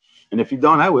mom, man. And if you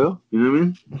don't, I will. You know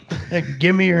what I mean?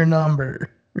 Give me your number.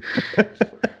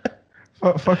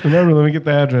 Fuck the number. Let me get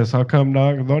the address. I'll come,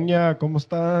 dog. Doña, ¿cómo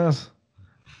estás?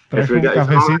 Traje un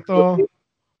cafecito.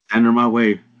 Send her my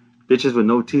way. Bitches with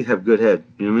no teeth have good head.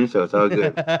 You know what I mean? So it's all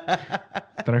good.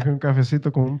 Traje un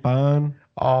cafecito con un pan.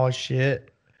 Oh, shit.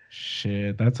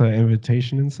 Shit, that's an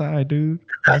invitation inside, dude.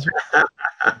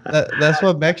 That's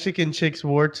what Mexican chicks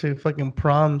wore to fucking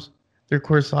proms. Their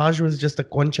corsage was just a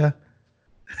concha.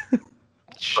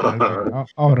 Shit, I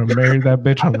would have married that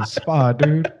bitch on the spot,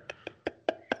 dude.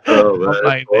 Oh, man. I'm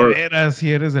like, de veras,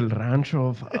 si eres el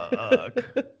rancho, fuck.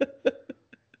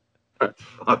 That's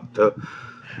fucked up.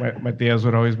 My tías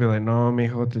would always be like, no,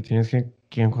 mijo, te tienes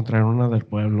que encontrar una del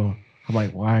pueblo. I'm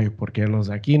like, why? Porque los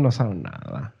de aquí no saben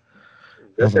nada.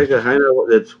 That's like a hyena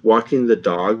that's walking the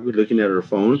dog, looking at her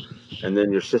phone, and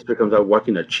then your sister comes out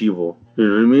walking a chivo. You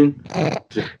know what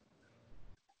I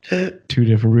mean? Two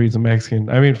different breeds of Mexican.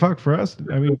 I mean, fuck for us.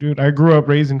 I mean, dude, I grew up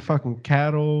raising fucking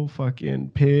cattle,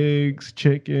 fucking pigs,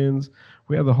 chickens.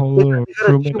 We had the whole little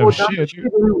crewman of shit. You're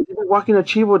walking a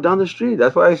chivo down the street.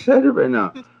 That's why I said it right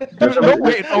now.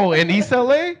 In East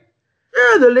LA?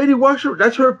 Yeah, the lady walks her.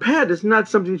 That's her pet. It's not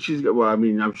something she's. Well, I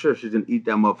mean, I'm sure she's gonna eat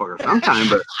that motherfucker sometime,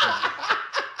 but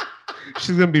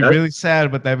she's gonna be really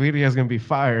sad. But that video is gonna be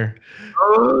fire.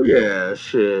 Oh yeah,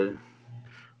 shit.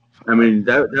 I mean,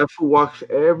 that fool walks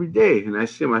every day, and I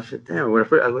see him. I said, "Damn!" When I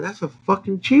first, I go, "That's a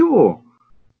fucking chivo."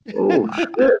 Oh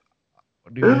shit.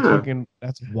 Dude,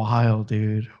 that's wild,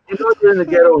 dude. You know, you're in the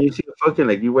ghetto and you see a fucking,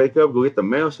 like, you wake up, go get the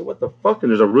mail, so what the fuck?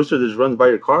 And there's a rooster that just runs by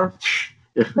your car.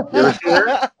 You ever seen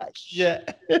that? Yeah.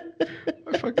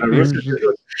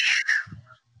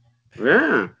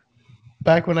 Yeah.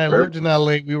 Back when I lived in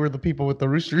LA, we were the people with the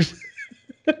roosters.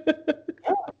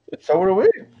 So were we.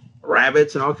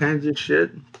 Rabbits and all kinds of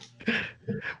shit.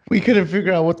 We couldn't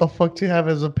figure out what the fuck to have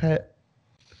as a pet.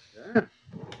 Yeah.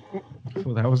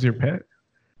 Well, that was your pet?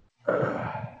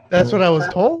 That's what I was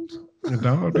told.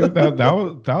 No, dude, that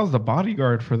was the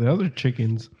bodyguard for the other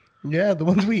chickens. Yeah, the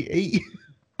ones we ate.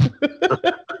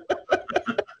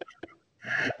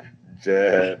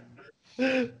 Yeah.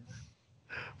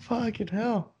 Fucking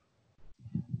hell.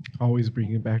 Always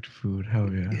bring it back to food.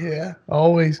 Hell yeah. Yeah,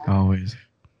 always. Always.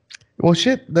 Well,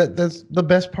 shit, that's the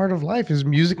best part of life is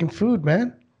music and food,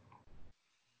 man.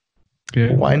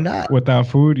 Yeah. Why not? Without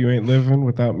food, you ain't living.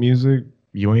 Without music,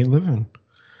 you ain't living.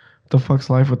 The fuck's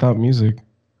life without music?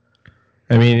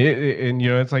 I mean, and you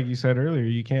know, it's like you said earlier,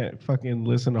 you can't fucking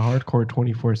listen to hardcore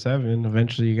 24/7.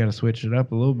 Eventually, you got to switch it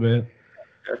up a little bit.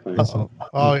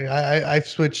 I've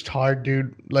switched hard,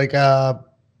 dude. Like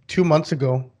 2 months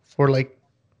ago, for like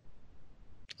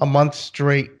a month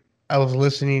straight, I was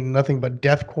listening to nothing but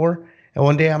deathcore, and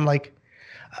one day I'm like,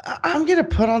 I'm gonna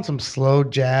put on some slow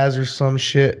jazz or some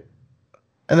shit,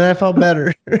 and then I felt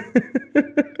better.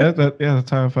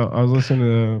 That's how I felt. I was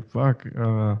listening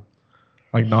to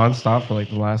like nonstop for like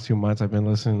the last 2 months. I've been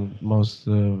listening most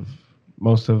of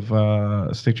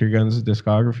Stick to Your Guns'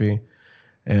 discography,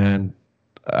 and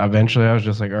eventually I was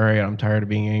just like, all right, I'm tired of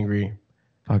being angry.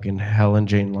 Fucking Helen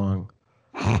Jane Long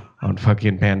on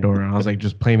fucking Pandora. And I was like,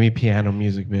 just play me piano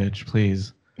music, bitch,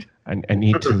 please. I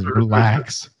need to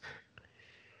relax.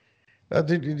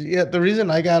 Dude, yeah, the reason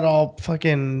I got all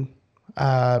fucking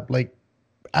like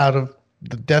out of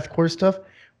the deathcore stuff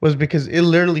was because it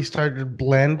literally started to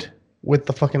blend with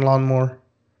the fucking lawnmower.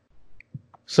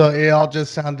 So it all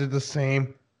just sounded the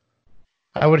same.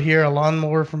 I would hear a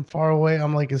lawnmower from far away.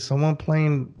 I'm like, is someone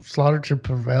playing Slaughter to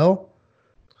Prevail?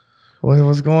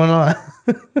 What's going on?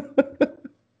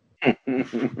 I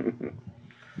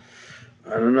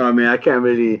don't know. I mean, I can't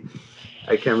really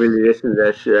listen to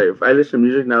that shit. If I listen to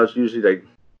music now, it's usually like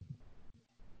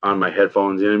on my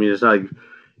headphones. You know what I mean? It's not like,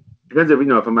 depends if, you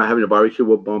know, if I'm having a barbecue,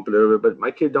 we'll bump a little bit. But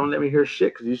my kid don't let me hear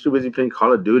shit because he's too busy playing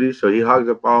Call of Duty, so he hogs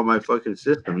up all my fucking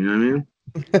system. You know what I mean?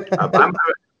 I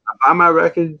buy my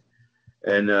record,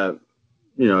 and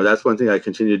that's one thing I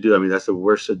continue to do. I mean, that's the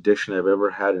worst addiction I've ever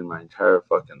had in my entire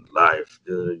fucking life,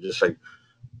 dude. Just like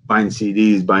buying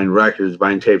CDs, buying records,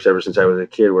 buying tapes ever since I was a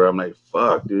kid, where I'm like,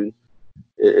 fuck, dude.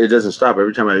 It doesn't stop.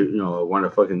 Every time I, want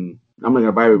to fucking, I'm not going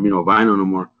to buy, vinyl no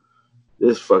more.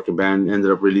 This fucking band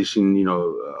ended up releasing,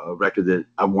 a record that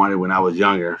I wanted when I was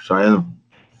younger. So I ended up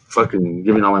fucking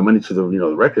giving all my money to the,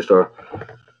 the record store.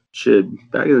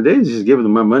 Shit, back in the days, just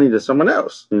giving my money to someone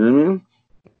else. You know what I mean?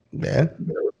 Yeah.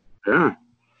 Yeah.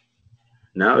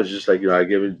 Now it's just like, I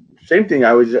give it, same thing.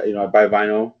 I always, I buy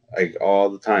vinyl like all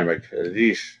the time, like at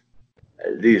least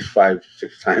 5-6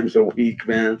 times a week,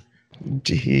 man.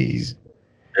 Jeez.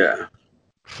 Yeah.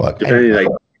 Fuck. Depending,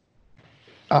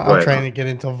 I'm trying to get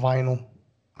into vinyl.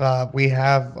 We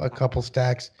have a couple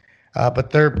stacks,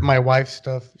 but they're my wife's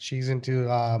stuff. She's into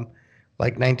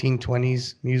like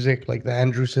 1920s music, like the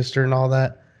Andrew Sister and all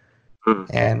that.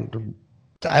 And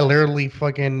I literally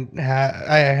fucking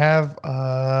have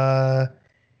a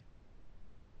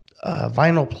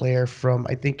vinyl player from,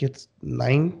 I think it's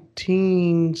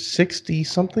 1960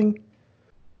 something.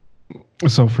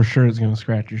 So for sure it's gonna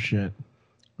scratch your shit.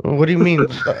 What do you mean?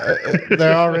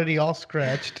 They're already all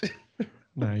scratched.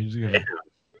 Nah, you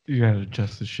gotta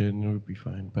adjust the shit and it would be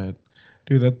fine. But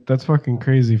dude, that's fucking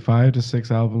crazy. 5 to 6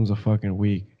 albums a fucking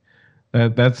week.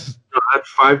 That's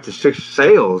 5 to 6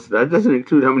 sales. That doesn't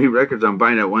include how many records I'm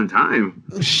buying at one time.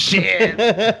 Shit.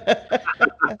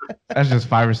 That's just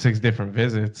 5 or 6 different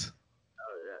visits.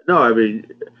 No, I mean,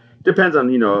 depends on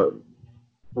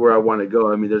where I want to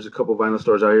go. I mean, there's a couple vinyl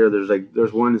stores out here.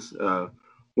 There's one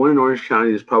in Orange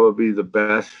County is probably the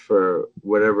best for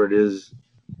whatever it is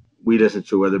we listen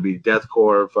to, whether it be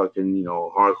deathcore, fucking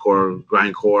hardcore,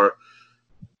 grindcore.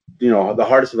 The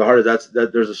hardest of the hardest.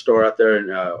 There's a store out there in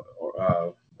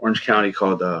Orange County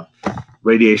called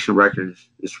Radiation Records.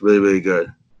 It's really, really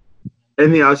good.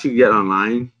 Anything else you can get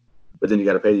online, but then you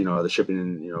got to pay the shipping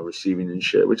and receiving and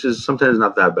shit, which is sometimes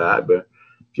not that bad. But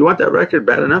if you want that record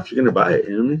bad enough, you're gonna buy it.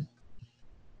 You know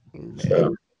what I mean?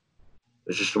 So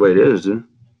it's just the way it is, dude.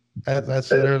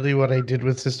 That's literally what I did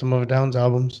with System of a Down's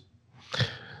albums.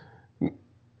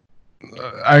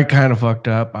 I kind of fucked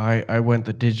up. I went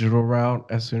the digital route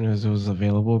as soon as it was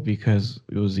available because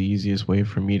it was the easiest way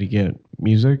for me to get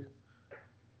music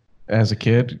as a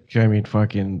kid. I mean,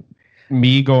 fucking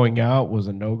me going out was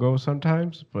a no-go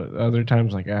sometimes, but other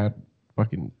times, like, I had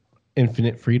fucking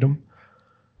infinite freedom.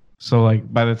 So,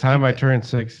 like, by the time I turned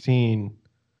 16,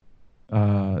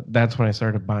 that's when I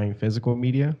started buying physical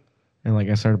media. And, like,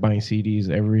 I started buying CDs.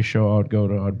 Every show I would go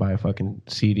to, I'd buy a fucking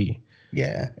CD.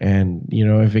 Yeah. And,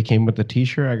 if it came with a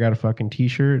t-shirt, I got a fucking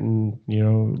t-shirt and,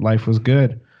 life was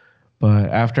good.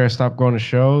 But after I stopped going to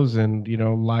shows and,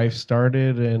 life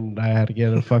started and I had to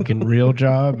get a fucking real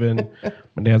job and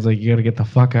my dad's like, you got to get the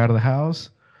fuck out of the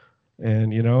house.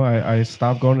 And, I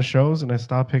stopped going to shows and I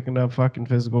stopped picking up fucking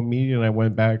physical media and I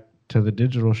went back to the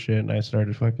digital shit and I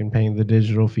started fucking paying the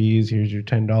digital fees. Here's your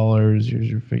 $10. Here's your,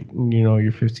 your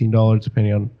 $15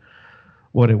 depending on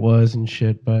what it was and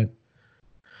shit. But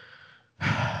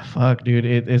fuck, dude,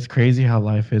 it's crazy how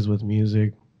life is with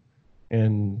music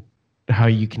and how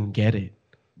you can get it.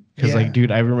 Because, like,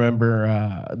 dude, I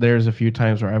remember there's a few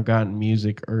times where I've gotten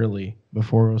music early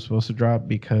before it was supposed to drop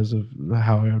because of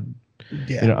how I would,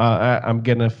 I'm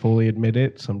going to fully admit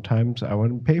it. Sometimes I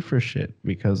wouldn't pay for shit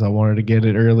because I wanted to get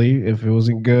it early. If it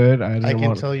wasn't good, I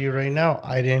can tell you right now,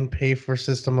 I didn't pay for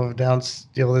System of a Down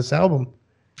Steal This Album.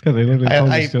 Yeah, they literally told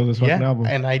me to steal this fucking album.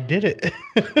 And I did it.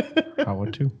 I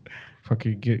would too.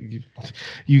 Fucking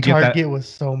you get Target that, was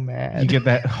so mad. You get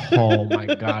that. Oh my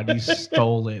god, you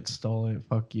stole it.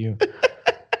 Fuck you.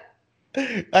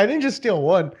 I didn't just steal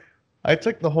one. I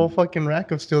took the whole fucking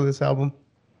rack of Steal This Album.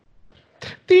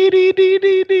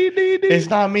 It's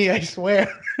not me, I swear.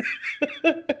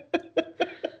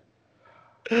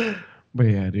 But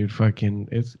yeah, dude, fucking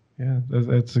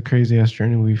that's a crazy ass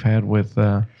journey we've had with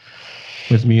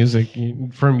music.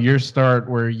 From your start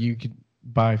where you could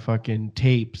buy fucking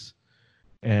tapes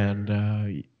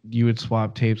and you would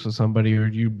swap tapes with somebody or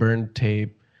you burned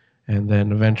tape, and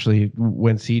then eventually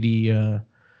when CD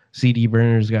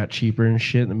burners got cheaper and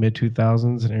shit in the mid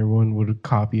 2000s and everyone would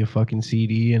copy a fucking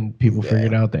CD and people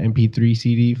figured out the MP3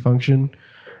 CD function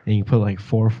and you put like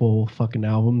 4 full fucking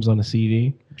albums on a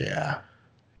CD. Yeah.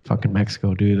 Fucking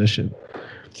Mexico, dude, that shit.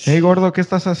 Hey, gordo, ¿qué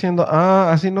estás haciendo?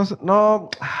 Ah, así no...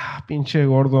 No, pinche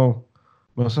gordo.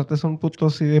 Me usaste un puto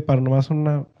CD para nomás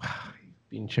una...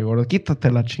 Pinche gordo, quítate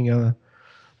la chingada.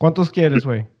 ¿Cuántos quieres,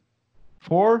 güey?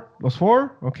 4? ¿Los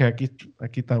 4? Ok, aquí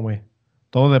están, güey.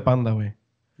 Todo de Panda, güey.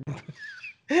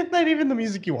 Not even the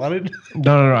music you wanted.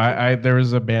 No. There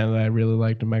was a band that I really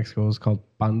liked in Mexico. It was called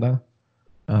Panda.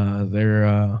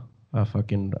 They're a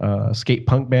fucking skate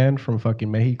punk band from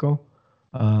fucking Mexico,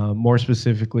 more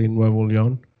specifically Nuevo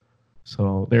León.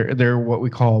 So they're what we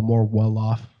call more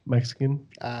well-off Mexican.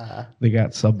 They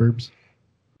got suburbs.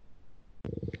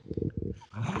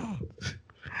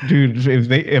 Dude,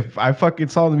 if I fucking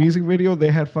saw the music video,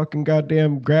 they had fucking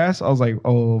goddamn grass. I was like,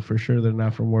 oh, for sure they're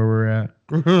not from where we're at.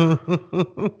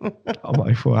 I'm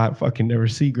like, well, I fucking never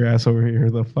see grass over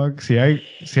here. The fuck? See, I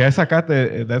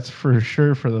sacate. That's for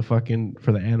sure for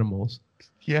the animals.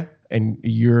 Yeah. And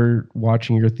you're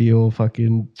watching your tío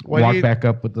fucking walk back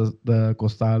up with the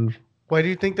costal. Why do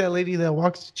you think that lady that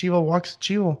walks the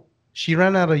chivo? She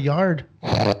ran out of yard.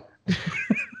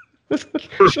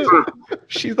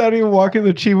 She's not even walking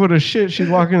the chivo to shit. She's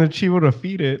walking the chivo to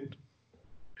feed it.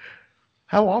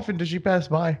 How often does she pass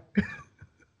by?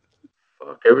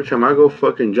 Fuck, every time I go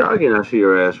fucking jogging, I see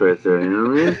your ass right there. You know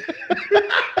what I mean?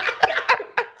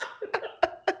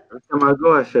 Every time I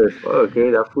go, I say, fuck,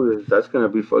 okay, that's gonna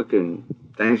be fucking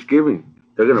Thanksgiving.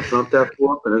 They're gonna plump that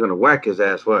fool up and they're gonna whack his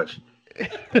ass. Watch.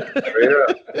 Straight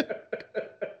up.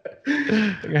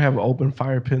 They're gonna have an open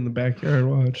fire pit in the backyard.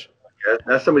 Watch. Yeah,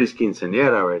 that's somebody's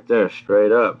quinceañera right there,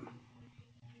 straight up.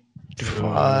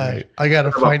 I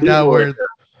gotta find out where.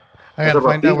 I gotta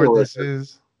find out where this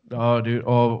is. Oh, dude.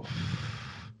 Oh,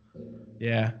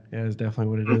 yeah. It's definitely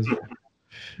what it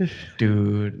is.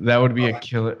 Dude, that would be a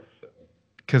killer.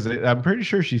 Because I'm pretty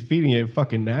sure she's feeding it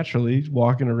fucking naturally,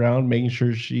 walking around, making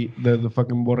sure the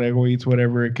fucking borrego eats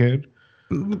whatever it could.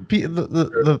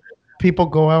 The people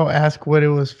go out, ask what it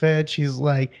was fed. She's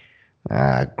like,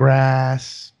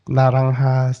 grass,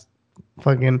 naranjas,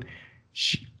 fucking.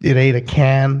 It ate a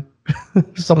can.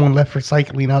 Someone left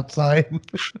recycling outside.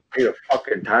 Ate a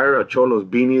fucking tire, a cholo's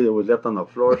beanie that was left on the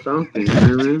floor or something. You know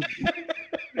what I mean?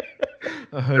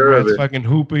 A hood rat's fucking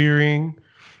hoop earring.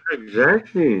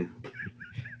 Exactly.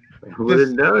 Who would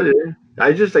have known it?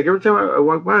 I just like every time I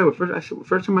walk by,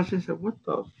 first time I said, what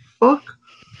the fuck?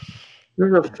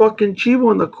 There's a fucking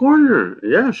chivo in the corner.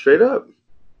 Yeah, straight up.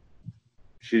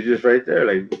 She's just right there,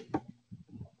 like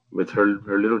with her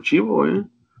little chivo, eh?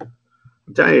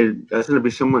 I'm telling you, that's gonna be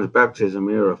someone's baptism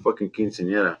here or a fucking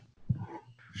quinceañera.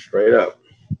 Straight up.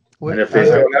 What if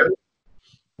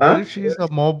she's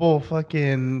a mobile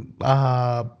fucking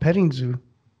petting zoo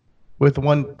with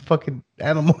one fucking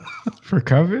animal for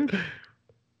COVID?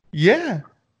 Yeah.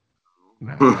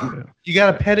 No, you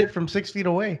gotta pet it from 6 feet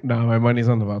away. No, my money's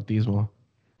on the bautismo.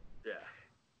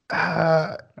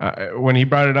 Yeah. When he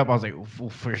brought it up, I was like,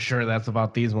 for sure that's the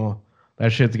bautismo.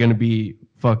 That shit's gonna be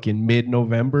fucking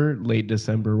mid-November, late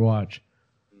December. Watch.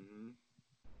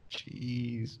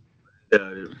 Jeez.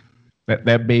 Yeah,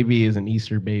 that baby is an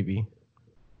Easter baby.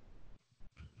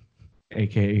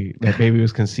 AKA that baby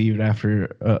was conceived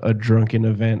after a drunken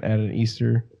event at an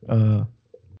Easter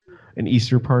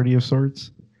party of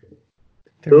sorts.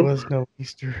 There was no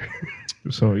Easter.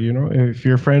 So, you know, if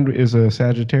your friend is a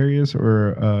Sagittarius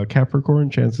or a Capricorn,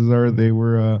 chances are they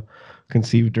were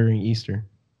conceived during Easter.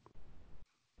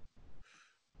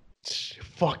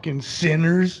 Fucking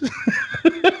sinners.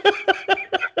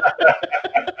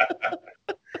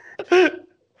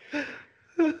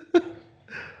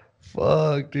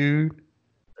 Fuck, dude.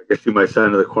 I guess you might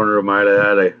stand in the corner of my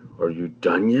eye like, are you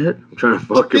done yet? I'm trying to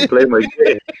fucking play my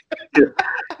game. You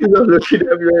know, looking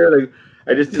at me like,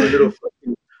 I just did a little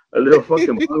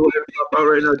fucking bubble pop out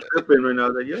right now, tripping right now. I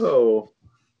was like, yo.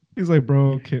 He's like,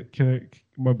 bro, can I,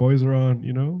 my boys are on,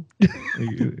 you know?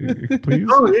 Please?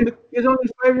 No, he's only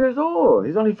 5 years old.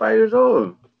 He's only 5 years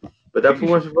old. But that fool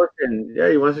wants to fucking,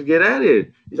 he wants to get at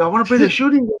it. He's like, I want to play the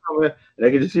shooting game. And I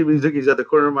can just see him, he's at the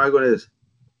corner of my eye going this.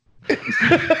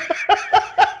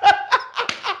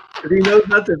 He knows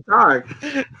not to talk.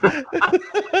 I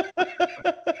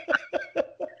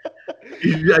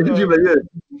can see like this.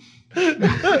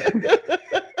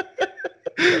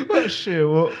 Well, shit.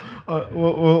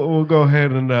 We'll go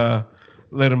ahead and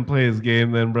let him play his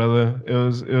game then, brother. It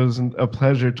was a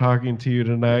pleasure talking to you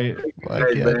tonight.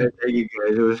 Thank you, man. Thank you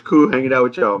guys. It was cool hanging out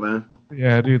with y'all, man.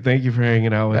 Yeah, dude. Thank you for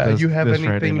hanging out with us. You have this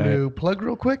anything to plug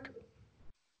real quick?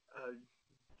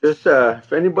 Just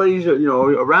if anybody's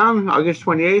around August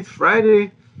 28th,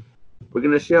 Friday, we're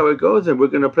gonna see how it goes, and we're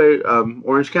gonna play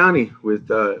Orange County with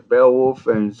Beowulf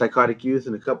and Psychotic Youth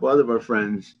and a couple other of our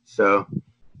friends. So,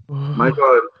 my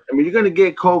God, I mean, you're gonna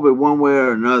get COVID one way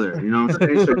or another. You know what I'm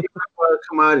saying? So you might want to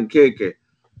come out and kick it.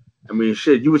 I mean,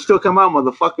 shit, you would still come out,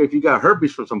 motherfucker, if you got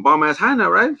herpes from some bomb ass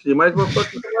hangout, right? So you might as well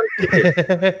fucking come out and kick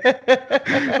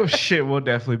it. Oh shit, we'll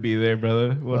definitely be there,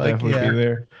 brother. We'll definitely be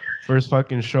there. First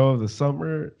fucking show of the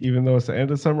summer, even though it's the end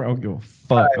of summer, I don't give a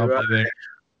fuck. I'll be there.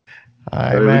 All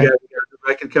right, man. We got the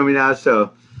record coming out,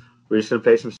 so We're just gonna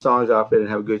play some songs off it and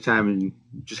have a good time and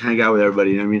just hang out with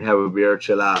everybody. You know what I mean? Have a beer,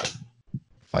 chill out.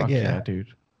 Fuck yeah, dude.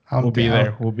 We'll be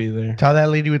there. We'll be there. Tell that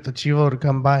lady with the chivo to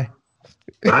come by.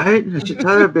 Right? I should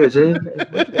tell that bitch,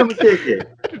 come and take it.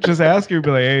 Just ask her,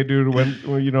 be like, hey, dude,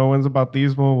 when's about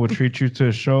these? We'll treat you to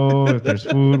a show. If there's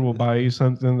food, we'll buy you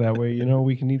something. That way,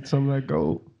 we can eat some of that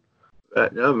goat.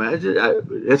 No, man.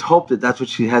 Let's hope that's what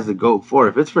she has the goat for.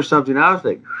 If it's for something else,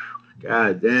 like,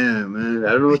 god damn, man. I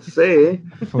don't know what to say, eh?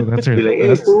 Oh, that's her. Be like,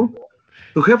 hey, fool.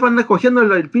 Tu jefa anda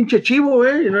cogiendo el pinche chivo,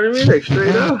 eh? You know what I mean? Like,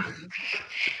 straight up.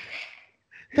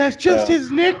 That's just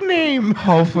his nickname.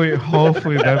 Hopefully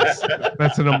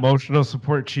that's an emotional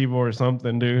support chivo or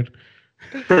something, dude.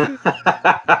 Well,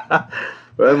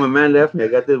 my man left me. I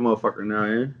got this motherfucker now,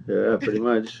 eh? Yeah, pretty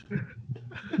much.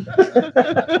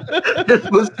 This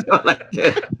was still like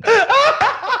that.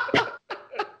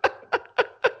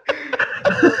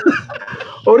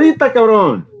 Ahorita,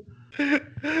 cabrón.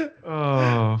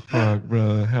 Oh, fuck,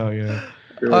 brother. Hell yeah.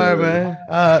 All right, man.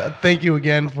 Thank you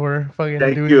again for fucking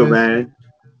doing this. Thank you, man.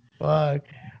 Fuck.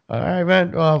 All right,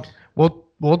 man.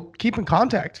 We'll keep in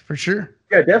contact for sure.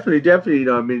 Yeah, definitely.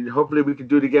 I mean, hopefully we can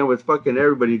do it again with fucking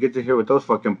everybody. You get to hear what those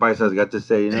fucking paisas got to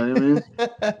say. You know what I mean?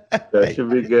 That should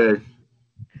be good.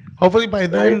 Hopefully by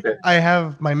then I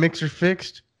have my mixer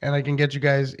fixed and I can get you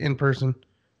guys in person.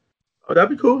 Oh, that'd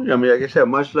be cool. I mean, like I said,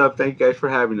 much love. Thank you guys for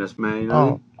having us, man. You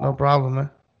know no problem, man.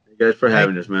 Thank you guys for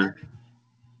having us, man.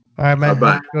 All right, man.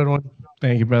 Bye-bye. Have a good one.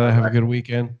 Thank you, brother. Have a good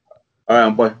weekend. All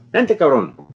right, boy. Vente, cabrón.